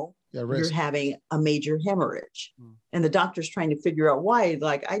 Now you're having a major hemorrhage. And the doctor's trying to figure out why.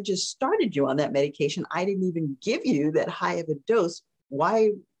 Like, I just started you on that medication. I didn't even give you that high of a dose.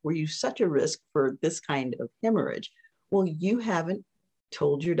 Why were you such a risk for this kind of hemorrhage? Well, you haven't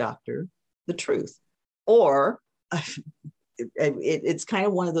told your doctor the truth. Or it's kind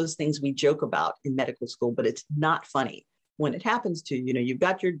of one of those things we joke about in medical school, but it's not funny. When it happens to you, you've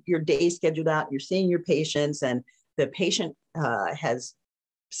got your day scheduled out, you're seeing your patients, and the patient has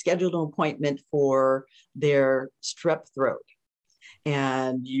scheduled an appointment for their strep throat.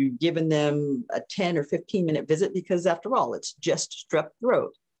 And you've given them a 10 or 15-minute visit because, after all, it's just strep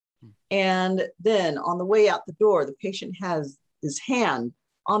throat. And then on the way out the door, the patient has his hand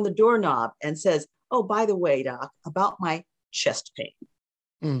on the doorknob and says, "Oh, by the way, doc, about my chest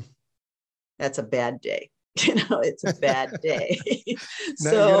pain." That's a bad day. It's a bad day.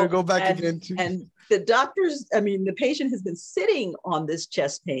 Now you gotta go back again. And the the patient has been sitting on this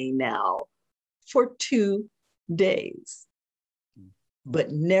chest pain now for 2 days,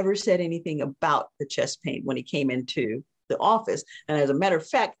 but never said anything about the chest pain when he came into the office. And as a matter of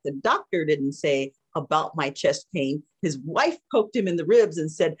fact, the doctor didn't say about my chest pain. His wife poked him in the ribs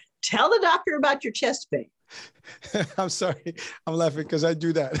and said, "Tell the doctor about your chest pain." I'm sorry. I'm laughing because I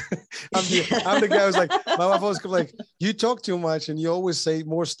do that. I'm the guy who's like, my wife always comes like, "You talk too much and you always say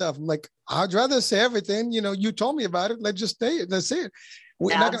more stuff." I'm like, "I'd rather say everything. You told me about it. Let's just say it. Let's say it.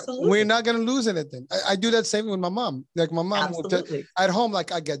 We're not gonna lose anything." I do that same with my mom. Like my mom will tell, at home,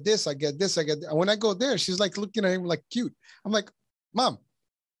 like, "I get this, I get this, I get that." When I go there, she's like looking at him like cute. I'm like, "Mom,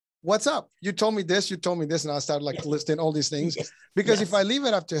 what's up? You told me this, and I started like listing all these things. Because if I leave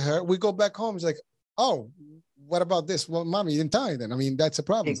it up to her, we go back home. It's like, "Oh, what about this?" "Well, Mom, you didn't tell me then." I mean, that's a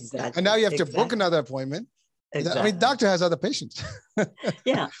problem. Exactly. And now you have to book another appointment. Exactly. I mean, doctor has other patients. Yeah. And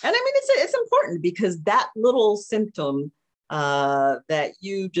I mean, it's important because that little symptom that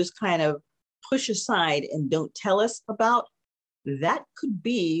you just kind of push aside and don't tell us about, that could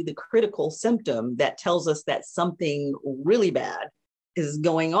be the critical symptom that tells us that something really bad is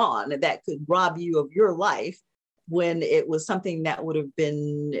going on, that could rob you of your life, when it was something that would have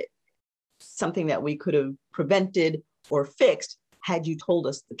been something that we could have prevented or fixed had you told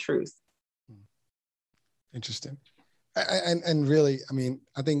us the truth. Interesting. And really, I mean,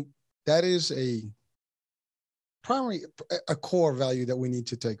 I think that is a core value that we need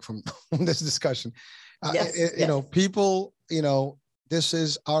to take from this discussion. People, this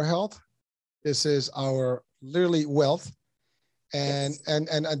is our health. This is our literally wealth. And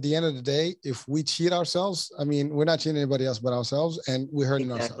at the end of the day, if we cheat ourselves, I mean, we're not cheating anybody else but ourselves, and we're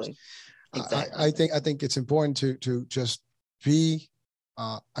hurting ourselves. Exactly. I think it's important to just be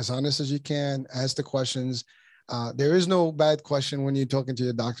as honest as you can, ask the questions. There is no bad question when you're talking to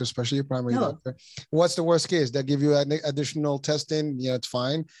your doctor, especially your primary doctor. What's the worst case? They'll give you additional testing, it's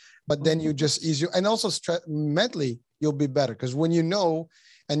fine. But then you just ease you, and also mentally, you'll be better. Because when you know,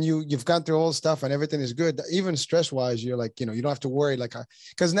 and you've gone through all the stuff and everything is good, even stress-wise, you're like, you don't have to worry. Like,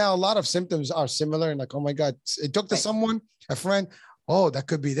 because now a lot of symptoms are similar, and like, oh my God, it took to someone, a friend, oh, that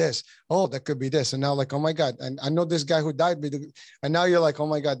could be this. Oh, that could be this. And now like, oh my God. And I know this guy who died, and now you're like, oh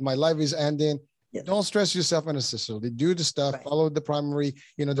my God, my life is ending. Yes. Don't stress yourself unnecessarily. Do the stuff, follow the primary,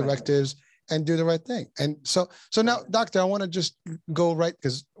 directives, and do the right thing. And so now, doctor, I want to just go right,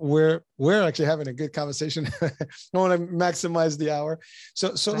 because we're actually having a good conversation. I want to maximize the hour.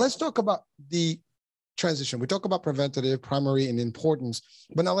 So let's talk about the transition. We talk about preventative, primary, and importance,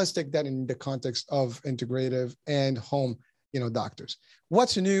 but now let's take that in the context of integrative and home, doctors.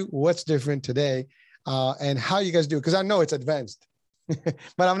 What's new? What's different today? And how you guys do it? Because I know it's advanced.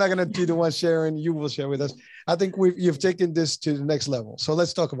 But I'm not going to be the one sharing. You will share with us. I think you've taken this to the next level. So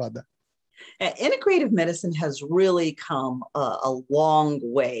let's talk about that. Integrative medicine has really come a long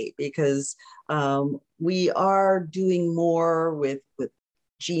way because we are doing more with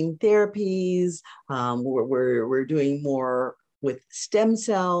gene therapies. We're doing more with stem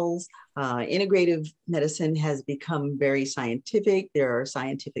cells. Integrative medicine has become very scientific. There are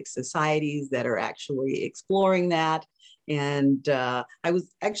scientific societies that are actually exploring that. And I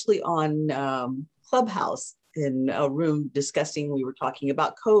was actually on Clubhouse in a room discussing, we were talking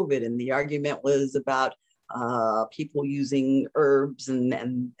about COVID, and the argument was about people using herbs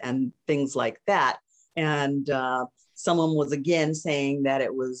and things like that. And someone was again saying that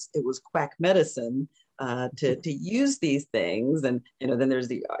it was quack medicine to use these things. And, then there's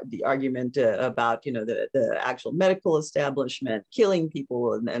the argument about, the actual medical establishment killing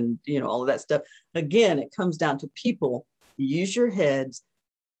people and all of that stuff. Again, it comes down to people. Use your heads,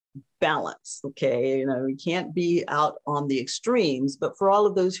 balance. Okay. You can't be out on the extremes, but for all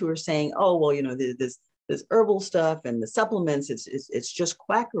of those who are saying, oh, well, this herbal stuff and the supplements, it's just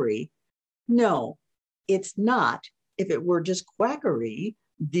quackery. No, it's not. If it were just quackery,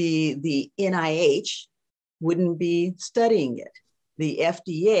 the NIH wouldn't be studying it. The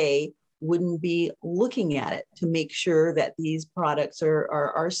FDA wouldn't be looking at it to make sure that these products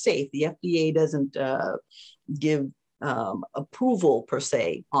are safe. The FDA doesn't give approval per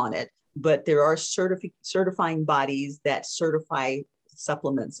se on it, but there are certifying bodies that certify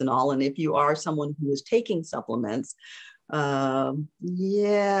supplements and all. And if you are someone who is taking supplements, okay,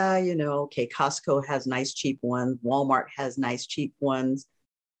 Costco has nice cheap ones, Walmart has nice cheap ones.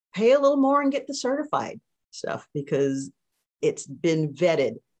 Pay a little more and get the certified stuff because it's been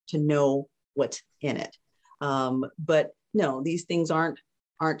vetted to know what's in it. But no, these things aren't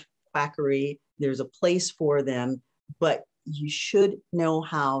quackery. There's a place for them, but you should know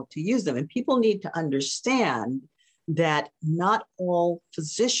how to use them. And people need to understand that not all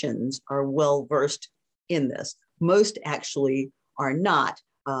physicians are well versed in this. Most actually are not,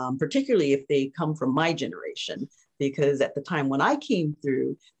 particularly if they come from my generation, because at the time when I came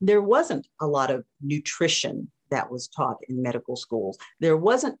through, there wasn't a lot of nutrition that was taught in medical schools. There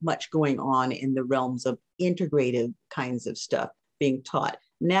wasn't much going on in the realms of integrative kinds of stuff being taught.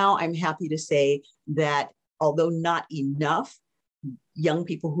 Now I'm happy to say that although not enough, young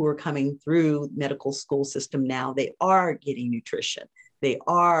people who are coming through medical school system now, they are getting nutrition. They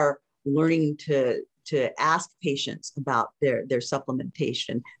are learning to ask patients about their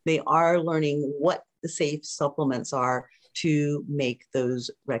supplementation. They are learning what the safe supplements are to make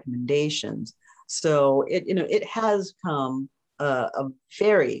those recommendations. So it has come a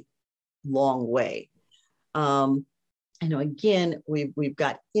very long way. Again, we've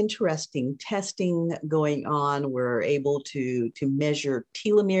got interesting testing going on. We're able to measure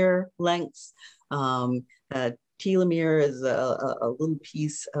telomere lengths. Telomere is a little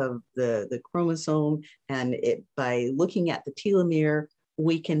piece of the chromosome, and by looking at the telomere,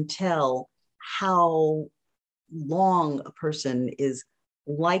 we can tell how long a person is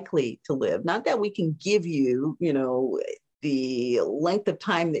likely to live. Not that we can give you, the length of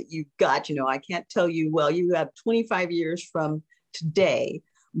time that you've got. I can't tell you, well, you have 25 years from today,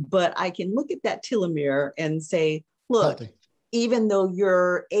 but I can look at that telomere and say, look, healthy. Even though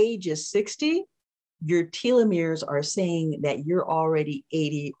your age is 60, your telomeres are saying that you're already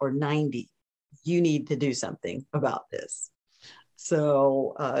 80 or 90. You need to do something about this.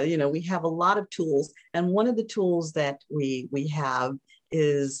 So, we have a lot of tools. And one of the tools that we have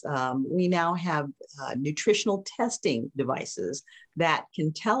is we now have nutritional testing devices that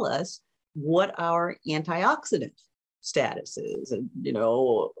can tell us what our antioxidant status is. And,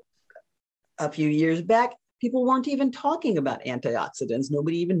 a few years back, people weren't even talking about antioxidants.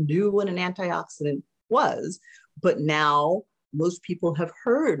 Nobody even knew what an antioxidant was. But now most people have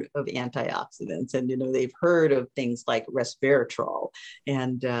heard of antioxidants, and, they've heard of things like resveratrol,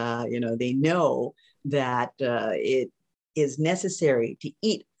 and, they know that it is necessary to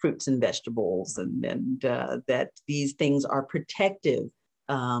eat fruits and vegetables, and that these things are protective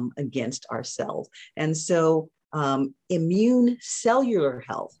against our cells. And so immune cellular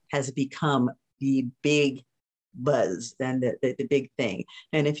health has become the big buzz and the big thing.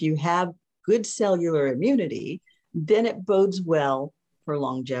 And if you have good cellular immunity, then it bodes well for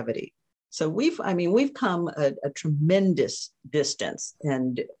longevity. So we've come a tremendous distance.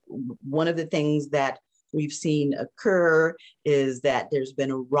 And one of the things that we've seen occur is that there's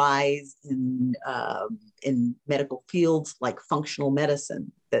been a rise in medical fields like functional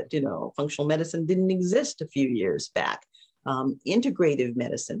medicine. That functional medicine didn't exist a few years back. Integrative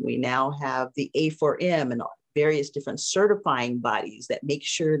medicine, we now have the A4M and various different certifying bodies that make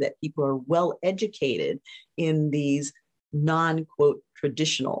sure that people are well educated in these non-quote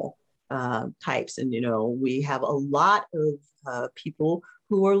traditional types. And, we have a lot of people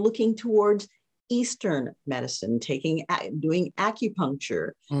who are looking towards Eastern medicine, doing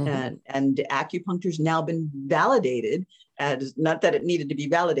acupuncture, and acupuncture's now been validated as, not that it needed to be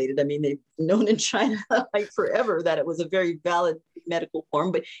validated. I mean, they've known in China like forever that it was a very valid medical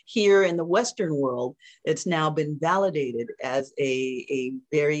form, but here in the Western world, it's now been validated as a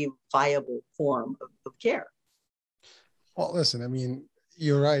very viable form of care. Well, listen, I mean,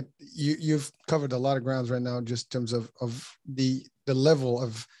 you're right. You've covered a lot of grounds right now, just in terms of the level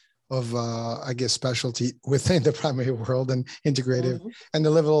of I guess specialty within the primary world and integrative, and the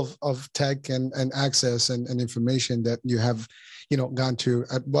level of tech and access and information that you have, gone to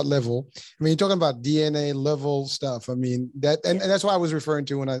at what level. I mean, you're talking about DNA level stuff. I mean, and that's what I was referring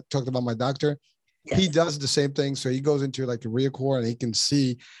to when I talked about my doctor. Yes. He does the same thing. So he goes into like a ReAccord and he can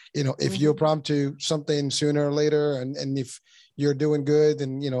see, if you're prompt to something sooner or later, and if you're doing good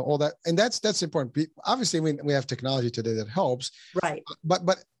and, all that. And that's important. Obviously, we have technology today that helps. Right. But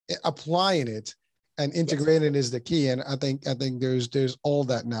applying it and integrating is the key. And I think there's all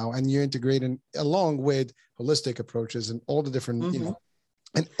that now, and you're integrating along with holistic approaches and all the different,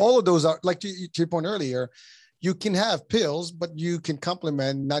 and all of those are, like to your point earlier, you can have pills, but you can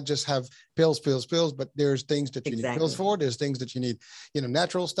complement, not just have pills, but there's things that you need pills for. There's things that you need,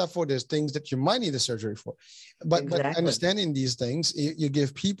 natural stuff for. There's things that you might need a surgery for. But understanding these things, you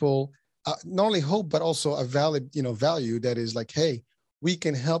give people not only hope, but also a valid, value that is like, hey, we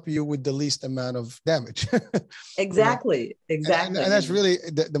can help you with the least amount of damage. Exactly. And that's really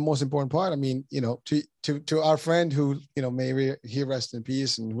the most important part. I mean, to our friend who, may he rest in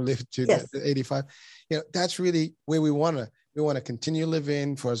peace and who lived to 85, that's really where we want to continue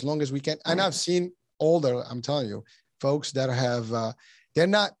living for as long as we can. And I've seen older, I'm telling you, folks that have, they're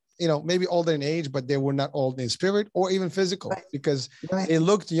not, maybe older in age, but they were not old in spirit or even physical, because they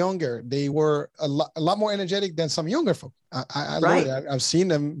looked younger. They were a lot more energetic than some younger folks. I love it. I've seen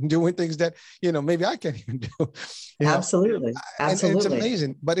them doing things that, maybe I can't even do. Absolutely. And it's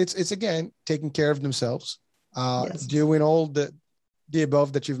amazing, but it's again, taking care of themselves, doing all the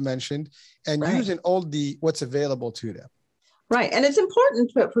above that you've mentioned, and using all what's available to them. Right. And it's important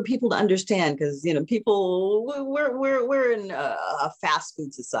for people to understand, because, people, we're in a fast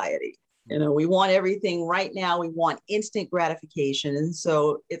food society. We want everything right now. We want instant gratification. And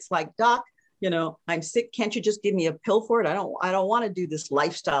so it's like, doc, I'm sick. Can't you just give me a pill for it? I don't want to do this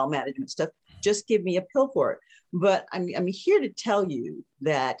lifestyle management stuff. Just give me a pill for it. But I'm here to tell you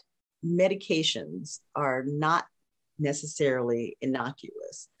that medications are not necessarily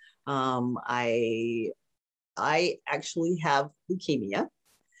innocuous. I actually have leukemia,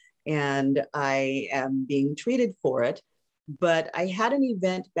 and I am being treated for it. But I had an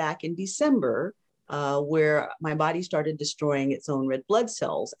event back in December where my body started destroying its own red blood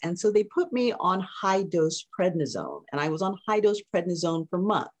cells. And so they put me on high-dose prednisone, and I was on high-dose prednisone for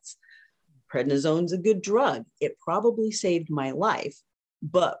months. Prednisone's a good drug. It probably saved my life.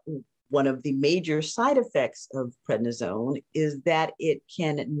 But one of the major side effects of prednisone is that it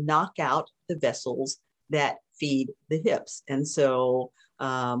can knock out the vessels that feed the hips. And so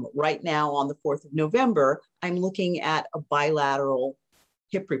right now on the 4th of November, I'm looking at a bilateral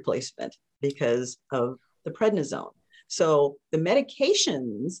hip replacement because of the prednisone. So the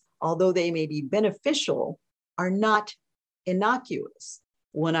medications, although they may be beneficial, are not innocuous.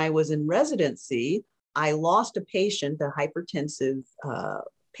 When I was in residency, I lost a patient, a hypertensive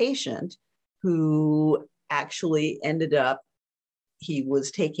patient, who actually ended up, he was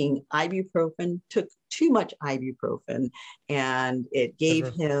taking ibuprofen, took too much ibuprofen, and it gave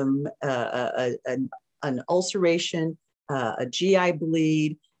him an ulceration, a GI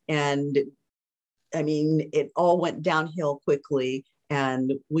bleed, and I mean, it all went downhill quickly,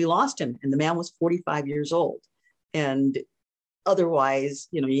 and we lost him. And the man was 45 years old. And otherwise,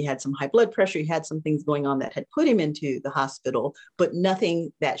 he had some high blood pressure, he had some things going on that had put him into the hospital, but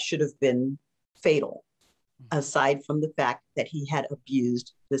nothing that should have been fatal, aside from the fact that he had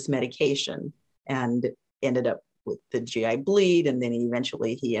abused this medication and ended up with the GI bleed. And then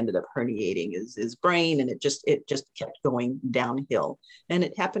eventually he ended up herniating his brain, and it just kept going downhill, and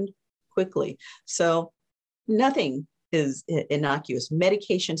it happened quickly. So nothing is innocuous.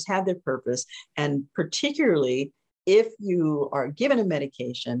 Medications have their purpose. And particularly if you are given a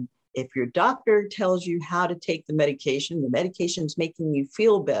medication, if your doctor tells you how to take the medication is making you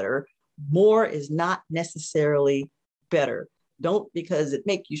feel better, more is not necessarily better. Don't, because it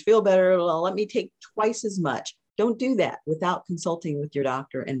makes you feel better, well, let me take twice as much. Don't do that without consulting with your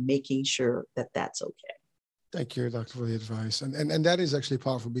doctor and making sure that that's okay. Thank you, doctor, for the advice. And that is actually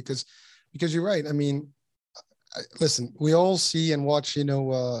powerful because you're right. I mean, listen, we all see and watch, drug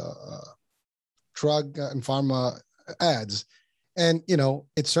and pharma ads. And,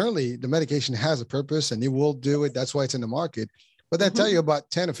 it's certainly the medication has a purpose and it will do it. That's why it's in the market. But they tell you about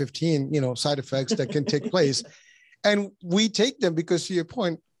 10 or 15, side effects that can take place. And we take them because, to your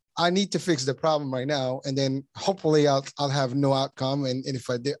point, I need to fix the problem right now. And then hopefully I'll have no outcome. And if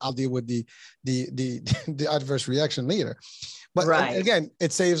I do, I'll deal with the adverse reaction later. But again,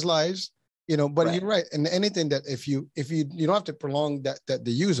 it saves lives. But you're right. And anything that if you don't have to prolong the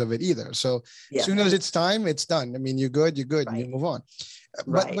use of it either. So as soon as it's time, it's done. I mean, you're good, and you move on.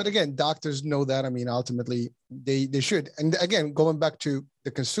 But again, doctors know that. I mean, ultimately they should. And again, going back to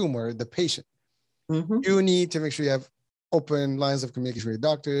the consumer, the patient, you need to make sure you have open lines of communication with your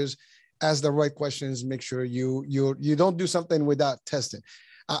doctors, ask the right questions, make sure you don't do something without testing.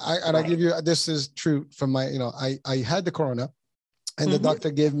 I give you, this is true from my, I had the corona and the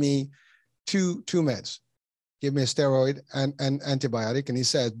doctor gave me two meds, give me a steroid and antibiotic. And he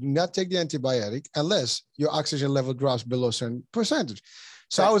said, do not take the antibiotic unless your oxygen level drops below a certain percentage.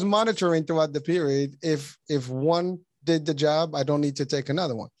 So I was monitoring throughout the period. If one did the job, I don't need to take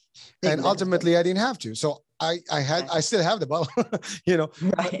another one. And ultimately I didn't have to. So I still have the bottle,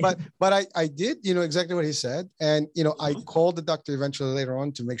 but I did, exactly what he said. And, I called the doctor eventually later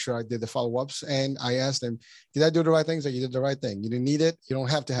on to make sure I did the follow-ups. And I asked him, did I do the right things? Like, you did the right thing. You didn't need it. You don't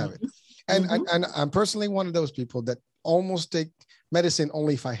have to have it. And I'm personally one of those people that almost take medicine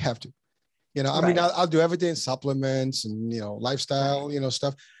only if I have to, I mean, I'll do everything, supplements and, lifestyle,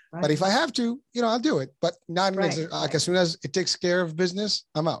 stuff. But if I have to, I'll do it, but not like as soon as it takes care of business,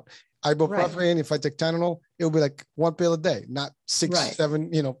 I'm out. Ibuprofen, if I take Tylenol, it'll be like one pill a day, not 6,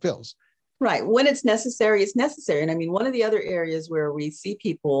 7, pills. Right. When it's necessary, it's necessary. And I mean, one of the other areas where we see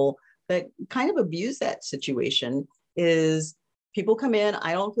people that kind of abuse that situation is people come in,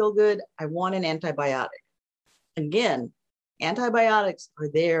 I don't feel good, I want an antibiotic. Again, antibiotics are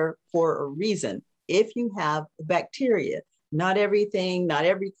there for a reason. If you have bacteria, not every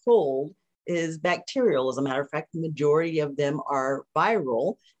cold is bacterial. As a matter of fact, the majority of them are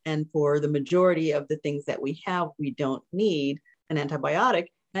viral. And for the majority of the things that we have, we don't need an antibiotic.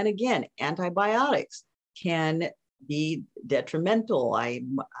 And again, antibiotics can be detrimental. I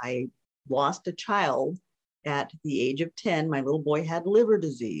lost a child at the age of 10. My little boy had liver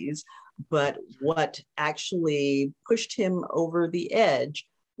disease, but what actually pushed him over the edge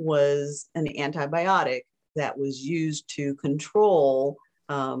was an antibiotic that was used to control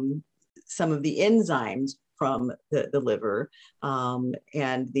some of the enzymes from the liver.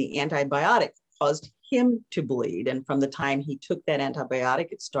 And the antibiotic caused him to bleed. And from the time he took that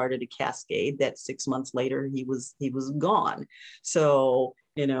antibiotic, it started a cascade that 6 months later, he was gone. So,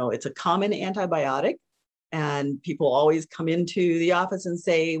 it's a common antibiotic. And people always come into the office and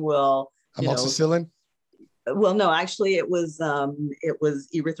say, well, amoxicillin? Well, no, actually it was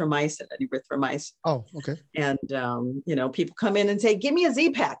erythromycin. Oh, okay. And, people come in and say, give me a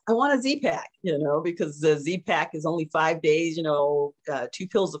Z-Pack. I want a Z-Pack, because the Z-Pack is only 5 days, 2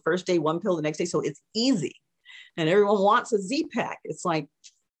 pills the first day, 1 pill the next day. So it's easy. And everyone wants a Z-Pack. It's like,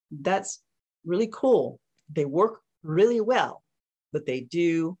 that's really cool. They work really well, but they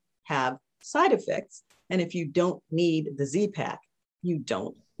do have side effects. And if you don't need the Z-Pack, you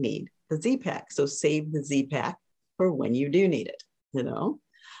don't need the Z-Pack. So save the Z-Pack for when you do need it,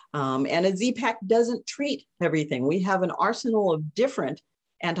 and a Z-Pack doesn't treat everything. We have an arsenal of different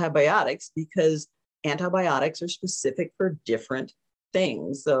antibiotics because antibiotics are specific for different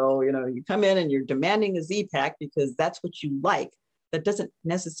things. So, you come in and you're demanding a Z-Pack because that's what you like. That doesn't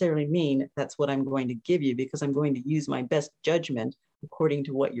necessarily mean that's what I'm going to give you, because I'm going to use my best judgment according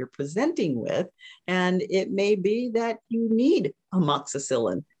to what you're presenting with. And it may be that you need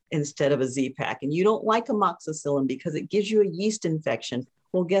amoxicillin instead of a Z-Pack, and you don't like amoxicillin because it gives you a yeast infection.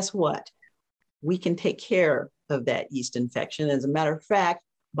 Well, guess what? We can take care of that yeast infection. As a matter of fact,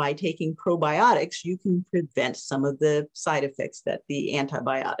 by taking probiotics, you can prevent some of the side effects that the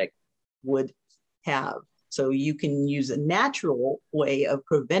antibiotic would have. So you can use a natural way of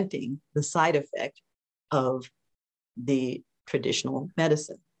preventing the side effect of the traditional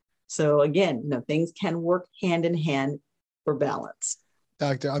medicine. So again, things can work hand in hand for balance.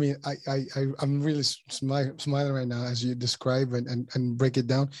 Doctor, I mean, I'm really smiling right now as you describe and break it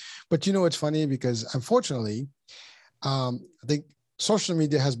down. But it's funny because unfortunately, I think social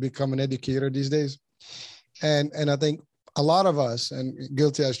media has become an educator these days. And I think a lot of us, and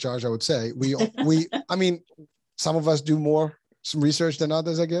guilty as charged, I would say, I mean, some of us do some research than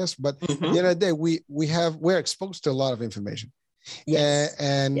others, I guess. But at the end of the day, we're exposed to a lot of information. Yes.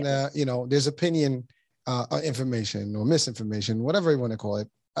 And there's opinion information or misinformation, whatever you want to call it,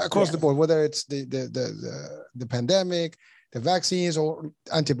 across the board, whether it's the the pandemic, the vaccines, or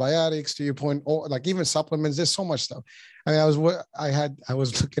antibiotics, to your point, or like even supplements. There's so much stuff. I mean, I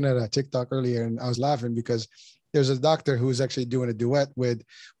was looking at a TikTok earlier, and I was laughing because there's a doctor who's actually doing a duet with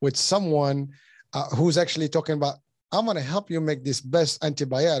someone who's actually talking about, I'm going to help you make this best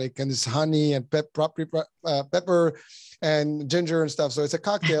antibiotic, and it's honey and pepper and ginger and stuff. So it's a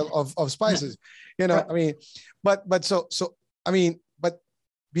cocktail of spices, you know. I mean, but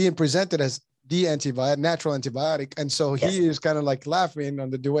being presented as the antibiotic, natural antibiotic, and so he is kind of like laughing on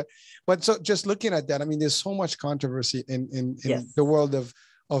the duet. But so just looking at that, I mean, there's so much controversy in the world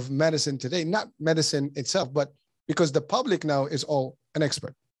of medicine today. Not medicine itself, but because the public now is all an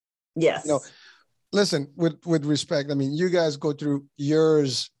expert. Yes. You know, listen, with respect, I mean, you guys go through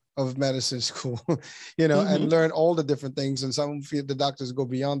years of medicine school, you know, and learn all the different things. And some feel the doctors go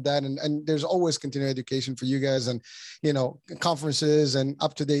beyond that. And there's always continuing education for you guys, and, you know, conferences and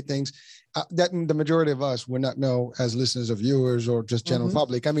up-to-date things that the majority of us would not know as listeners or viewers or just general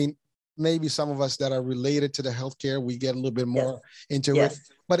public. I mean, maybe some of us that are related to the healthcare, we get a little bit more into it,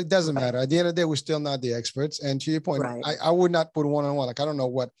 but it doesn't matter. At the end of the day, we're still not the experts. And to your point, I would not put one-on-one. Like, I don't know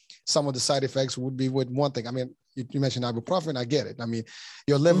what some of the side effects would be with one thing. I mean, you mentioned ibuprofen. I get it. I mean,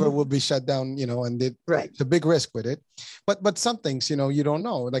 your liver will be shut down, you know, and it's a big risk with it. But some things, you know, you don't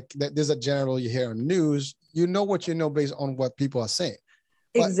know. Like, there's a general you hear on the news. You know what you know based on what people are saying.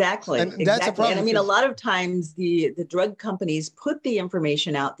 Exactly. And that's a problem. And I mean, a lot of times the drug companies put the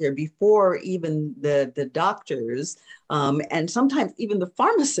information out there before even the doctors, and sometimes even the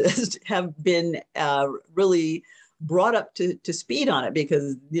pharmacists have been really brought up to speed on it,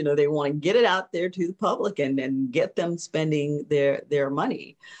 because, you know, they want to get it out there to the public and get them spending their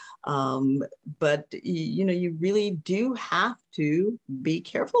money. But, you know, you really do have to be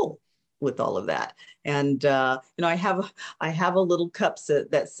careful with all of that. And, you know, I have a little cup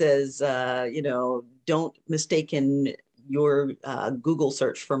that says, you know, don't mistaken your Google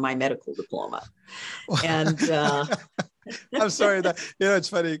search for my medical diploma. And I'm sorry that, you know, it's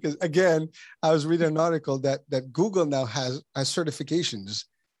funny because, again, I was reading an article that Google now has certifications,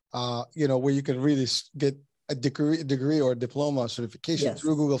 you know, where you can really get a degree or diploma certification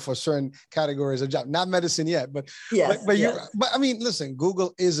through Google for certain categories of job. Not medicine yet, but but I mean, listen,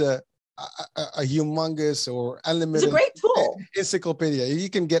 Google is a humongous or unlimited, it's a great tool, encyclopedia. You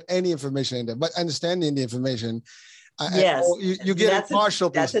can get any information in there, but understanding the information, you get a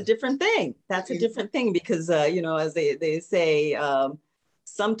partial piece. That's a different thing. That's a different thing, because you know, as they say,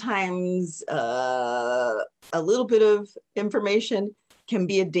 sometimes a little bit of information can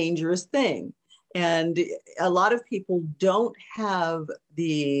be a dangerous thing. And a lot of people don't have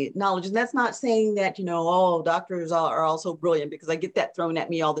the knowledge. And that's not saying that, you know, oh, doctors are also brilliant, because I get that thrown at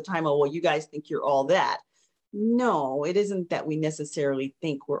me all the time. Oh, well, you guys think you're all that. No, it isn't that we necessarily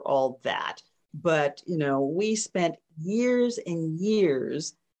think we're all that. But, you know, we spent years and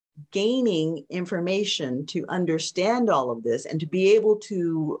years gaining information to understand all of this and to be able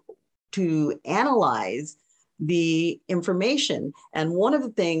to analyze the information. And one of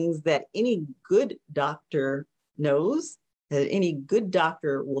the things that any good doctor knows, that any good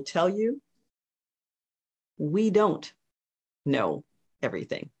doctor will tell you, we don't know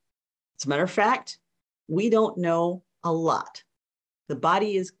everything. As a matter of fact, we don't know a lot. The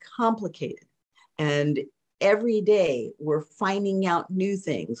body is complicated, and every day we're finding out new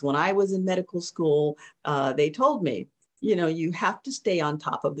things. When I was in medical school, they told me, you know, you have to stay on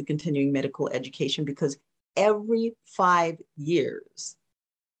top of the continuing medical education, because every 5 years,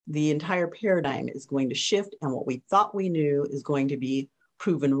 the entire paradigm is going to shift, and what we thought we knew is going to be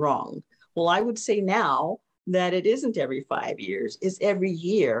proven wrong. Well, I would say now that it isn't every 5 years, it's every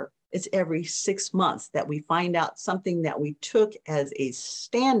year, it's every 6 months that we find out something that we took as a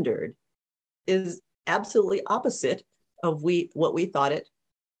standard is absolutely opposite of what we thought it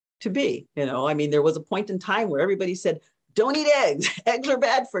to be. You know, I mean, there was a point in time where everybody said, don't eat eggs. Eggs are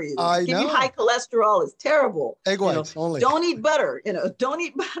bad for you. Give you high cholesterol. It's terrible. Egg whites only. Don't eat butter. You know, don't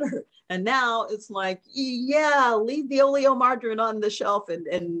eat butter. And now it's like, yeah, leave the oleomargarine on the shelf and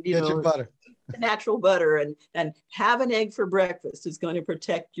you get know, your butter. Natural butter, and have an egg for breakfast. It's going to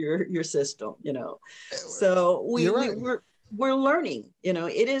protect your system. You know, so we're learning. You know,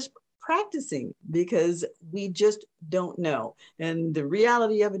 it is practicing, because we just don't know. And the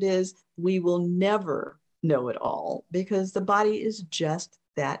reality of it is, we will never know it all, because the body is just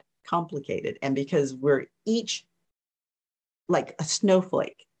that complicated, and because we're each like a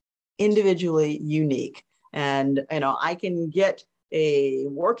snowflake, individually unique. And you know, I can get a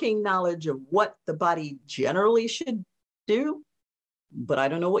working knowledge of what the body generally should do, but I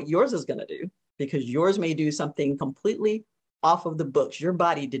don't know what yours is going to do, because yours may do something completely off of the books. Your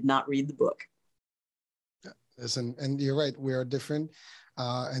body did not read the book. Listen, and you're right. We are different.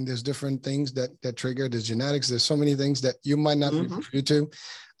 And there's different things that trigger. There's genetics. There's so many things that you might not be privy to.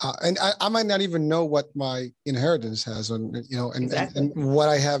 And I might not even know what my inheritance has on, and what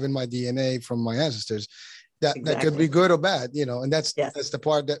I have in my DNA from my ancestors. That could be good or bad, and that's the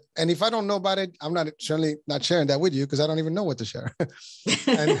part that, and if I don't know about it, I'm certainly not sharing that with you because I don't even know what to share.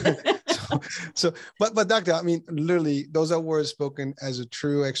 And but doctor, I mean, literally, those are words spoken as a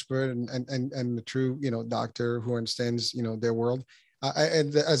true expert and a true, doctor who understands, their world.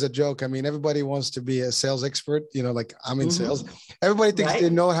 And as a joke, I mean, everybody wants to be a sales expert, like I'm in sales. Everybody thinks they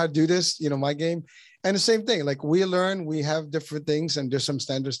know how to do this, my game. And the same thing, like we learn, we have different things and there's some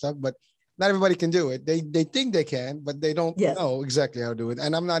standard stuff, but not everybody can do it. They think they can, but they don't know exactly how to do it.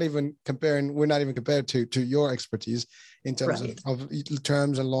 And we're not even compared to your expertise in terms of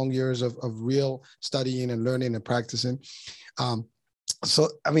terms and long years of real studying and learning and practicing. So,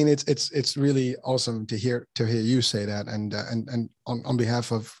 I mean, it's really awesome to hear you say that. And on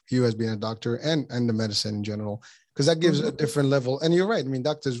behalf of you as being a doctor and the medicine in general, because that gives a different level. And you're right. I mean,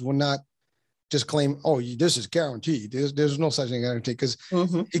 doctors will not just claim, this is guaranteed. There's no such thing guaranteed because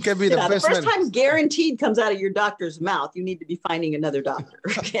it could be the best. The first time guaranteed comes out of your doctor's mouth, you need to be finding another doctor.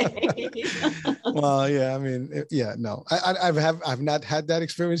 Okay. Well, yeah, I mean, no, I've not had that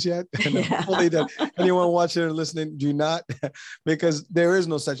experience yet. And hopefully that anyone watching or listening do not, because there is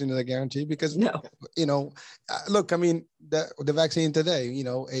no such thing as a guarantee. Because look, I mean, the vaccine today,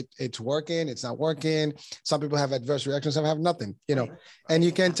 it's working, it's not working. Some people have adverse reactions, some have nothing. And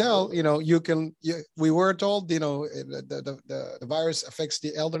you can tell. We were told, the virus affects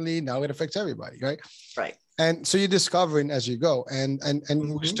the elderly. Now it affects everybody, right? Right. And so you're discovering as you go, and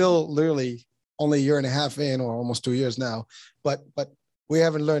we're still literally only a year and a half in, or almost 2 years now, but we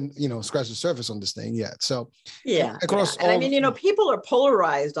haven't learned, scratch the surface on this thing yet. So across all, and I mean, people are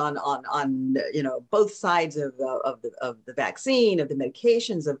polarized on both sides of the vaccine, of the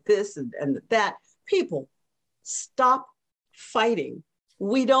medications, of this and that. People, stop fighting.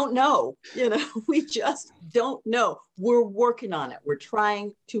 We don't know, we just don't know. We're working on it. We're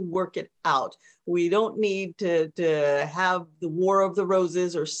trying to work it out. We don't need to have the War of the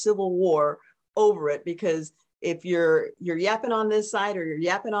Roses or Civil War over it, because if you're yapping on this side or you're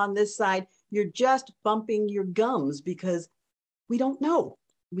yapping on this side, you're just bumping your gums, because we don't know.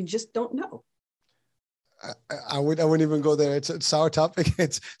 We just don't know. I wouldn't even go there. It's a sour topic.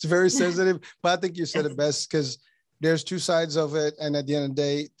 It's very sensitive, but I think you said it best, because there's two sides of it. And at the end of the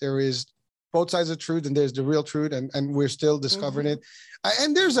day, there is both sides of truth, and there's the real truth. And we're still discovering it.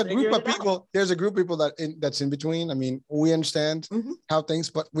 And there's a group of people, that's in between. I mean, we understand how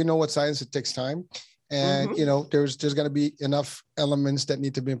things, but we know what science, it takes time. And, there's going to be enough elements that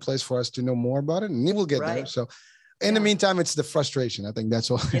need to be in place for us to know more about it. And we'll get there. So in the meantime, it's the frustration. I think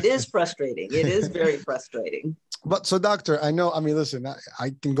that's all. It is frustrating. It is very frustrating. But so, doctor, I mean, listen,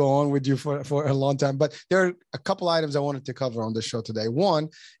 I can go on with you for a long time, but there are a couple items I wanted to cover on the show today. One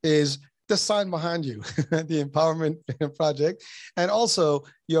is the sign behind you, the Empowerment Project, and also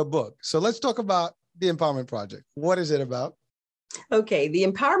your book. So let's talk about the Empowerment Project. What is it about? Okay, the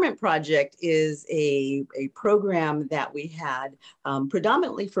Empowerment Project is a program that we had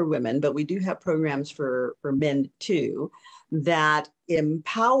predominantly for women, but we do have programs for men too, that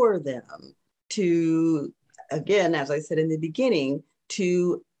empower them to, again, as I said in the beginning,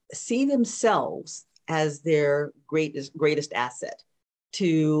 to see themselves as their greatest asset,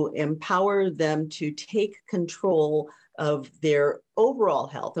 to empower them to take control of their overall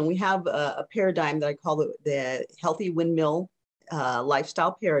health. And we have a paradigm that I call the healthy windmill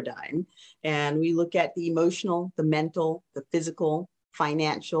lifestyle paradigm. And we look at the emotional, the mental, the physical,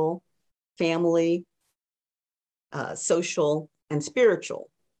 financial, family, social, and spiritual.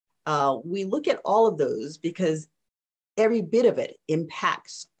 We look at all of those because every bit of it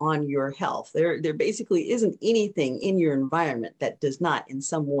impacts on your health. There basically isn't anything in your environment that does not in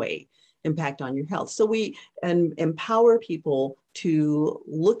some way impact on your health. So we empower people to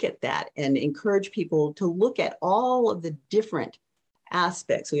look at that and encourage people to look at all of the different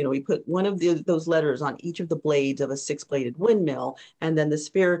aspects. So, we put one of those letters on each of the blades of a 6-bladed windmill, and then the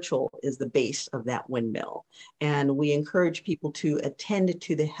spiritual is the base of that windmill. And we encourage people to attend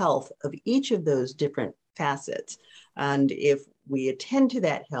to the health of each of those different facets. And if we attend to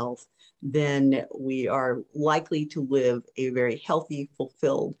that health, then we are likely to live a very healthy,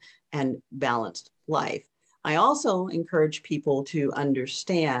 fulfilled, and balanced life. I also encourage people to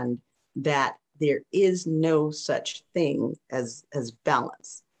understand that there is no such thing as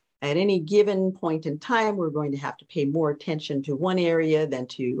balance. at any given point in time, we're going to have to pay more attention to one area than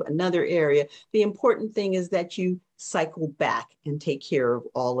to another area. The important thing is that you cycle back and take care of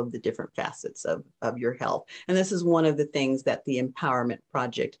all of the different facets of your health. And this is one of the things that the Empowerment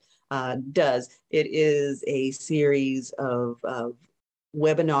Project does. It is a series of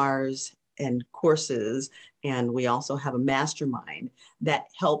webinars and courses, and we also have a mastermind that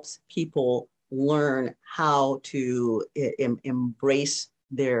helps people learn how to embrace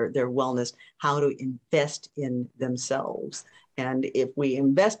their wellness, how to invest in themselves. And if we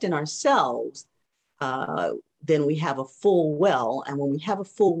invest in ourselves, then we have a full well. And when we have a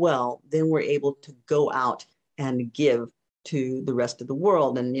full well, then we're able to go out and give to the rest of the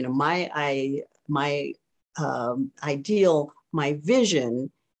world. And, you know, my ideal, my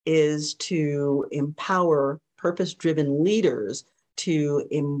vision is to empower purpose-driven leaders to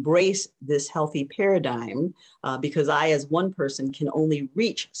embrace this healthy paradigm, because I, as one person, can only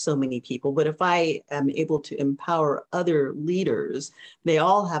reach so many people. But if I am able to empower other leaders, they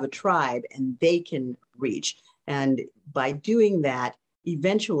all have a tribe and they can reach. And by doing that,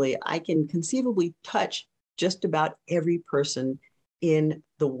 eventually I can conceivably touch just about every person in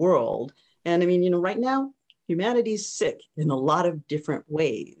the world. And I mean, you know, right now, humanity's sick in a lot of different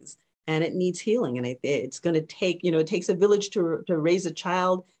ways, and it needs healing. And it's going to take, you know, it takes a village to raise a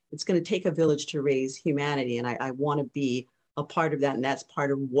child. It's going to take a village to raise humanity. And I want to be a part of that. And that's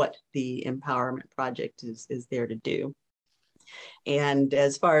part of what the Empowerment Project is there to do. And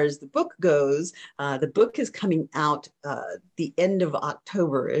as far as the book goes, the book is coming out the end of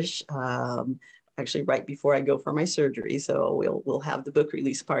October-ish, actually right before I go for my surgery. So we'll have the book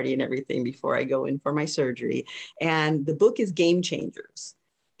release party and everything before I go in for my surgery. And the book is Game Changers.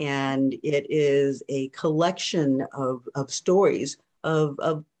 And it is a collection of stories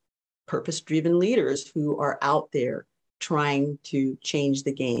of purpose-driven leaders who are out there trying to change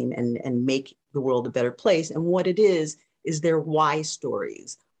the game and make the world a better place. And what it is their why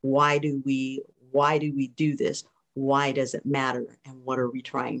stories. Why do we do this? Why does it matter? And what are we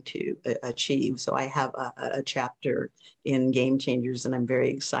trying to achieve? So I have a chapter in Game Changers, and I'm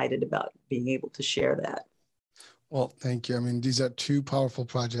very excited about being able to share that. Well, thank you. I mean, these are two powerful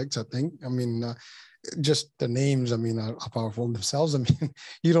projects, I think. I mean, just the names, I mean, are powerful in themselves. I mean,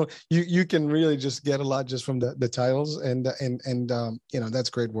 you can really just get a lot just from the titles, and you know, that's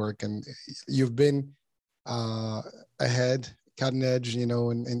great work. And you've been ahead, cutting edge, you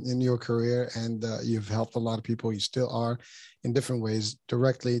know, in your career, and you've helped a lot of people. You still are, in different ways,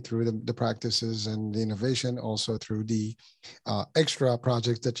 directly through the practices and the innovation, also through the extra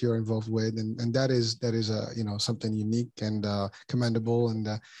projects that you're involved with, and that is you know, something unique and commendable. And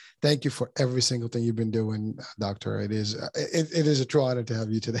thank you for every single thing you've been doing, Doctor. It is a true honor to have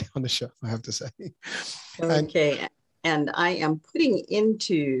you today on the show, I have to say. Okay, and I am putting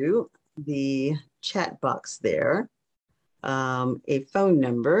into the chat box there a phone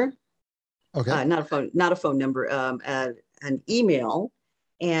number. Okay. Not a phone number, an email.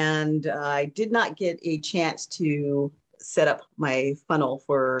 And I did not get a chance to set up my funnel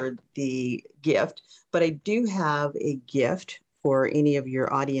for the gift, but I do have a gift for any of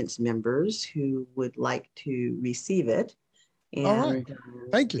your audience members who would like to receive it. And all right.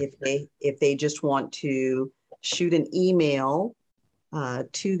 Thank you. If they just want to shoot an email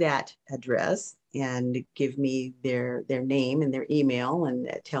to that address and give me their name and their email and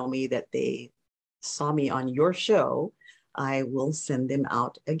tell me that they saw me on your show, I will send them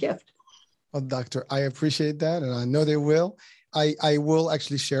out a gift. Well, Doctor, I appreciate that, and I know they will. I will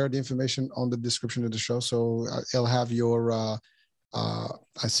actually share the information on the description of the show, so I'll have your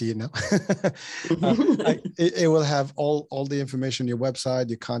I see it now. It will have all the information, your website,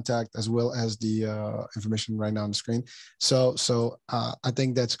 your contact, as well as the information right now on the screen. So I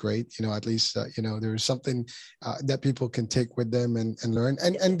think that's great. You know, at least you know, there's something that people can take with them and learn,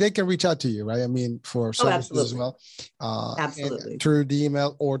 and they can reach out to you, right? I mean, for services as well. Absolutely. Through the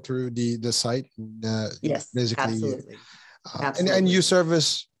email or through the site. Yes, basically. Absolutely. And you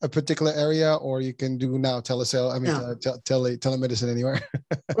service a particular area, or you can do now telesale. I mean, telemedicine anywhere.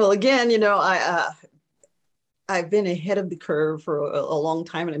 Well, again, you know, I've been ahead of the curve for a long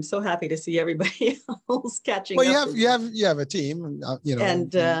time, and I'm so happy to see everybody else catching up. Well, you have a team, you know.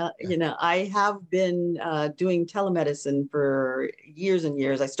 And you know, I have been doing telemedicine for years and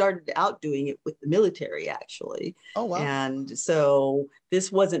years. I started out doing it with the military, actually. Oh, wow. And so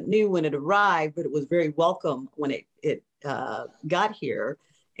this wasn't new when it arrived, but it was very welcome when it got here.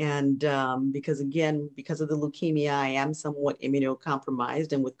 And because of the leukemia, I am somewhat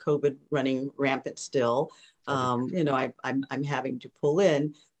immunocompromised, and with COVID running rampant still, you know, I'm having to pull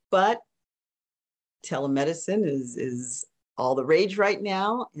in. But telemedicine is all the rage right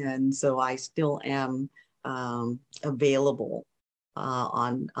now. And so I still am available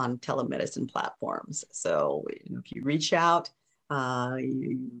on telemedicine platforms. So if you reach out,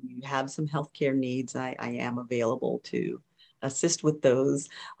 you have some healthcare needs, I am available to assist with those.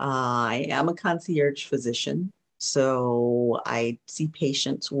 I am a concierge physician, so I see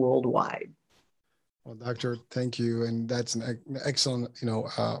patients worldwide. Well, doctor, thank you. And that's an excellent,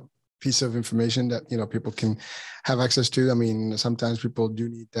 piece of information that, people can have access to. I mean, sometimes people do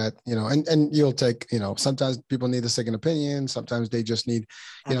need that, and you'll take, sometimes people need a second opinion. Sometimes they just need,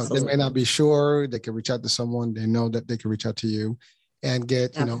 they may not be sure. They can reach out to someone. They know that they can reach out to you and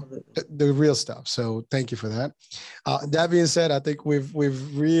get, the real stuff. So thank you for that. That being said, I think we've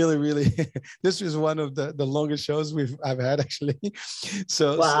really, this is one of the longest shows I've had actually.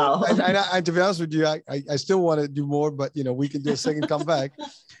 So, wow. and to be honest with you, I still want to do more, but we can do a second comeback.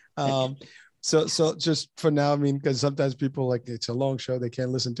 So just for now, I mean, because sometimes people like it's a long show, they can't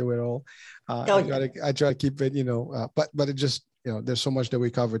listen to it all. I try to keep it, but it just, there's so much that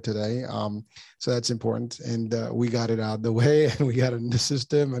we covered today. So that's important. And we got it out of the way and we got it in the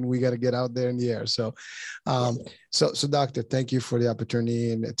system and we got to get out there in the air. So, so doctor, thank you for the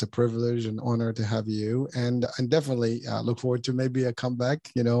opportunity, and it's a privilege and honor to have you. And definitely look forward to maybe a comeback,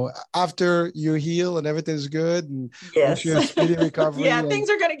 after you heal and everything's good. And yes, wish you a speedy recovery. Yeah, things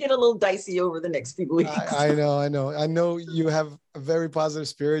are going to get a little dicey over the next few weeks. I know you have a very positive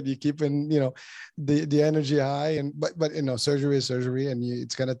spirit. You keeping, the energy high, and but surgery is surgery, and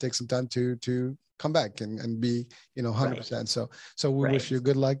it's going to take some time to come back and be 100%. Right. So we wish you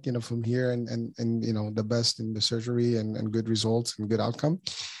good luck from here, and the best in the surgery, and good results and good outcome.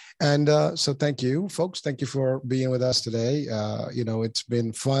 And so thank you, folks. Thank you for being with us today. It's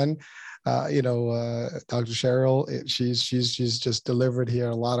been fun. Dr. Cheryl, she's just delivered here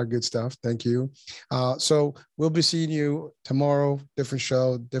a lot of good stuff. Thank you. So we'll be seeing you tomorrow. Different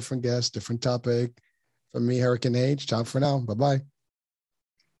show, different guest, different topic. From me, Hurricane H. Ciao for now. Bye-bye.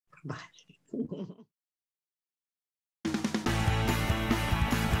 Bye.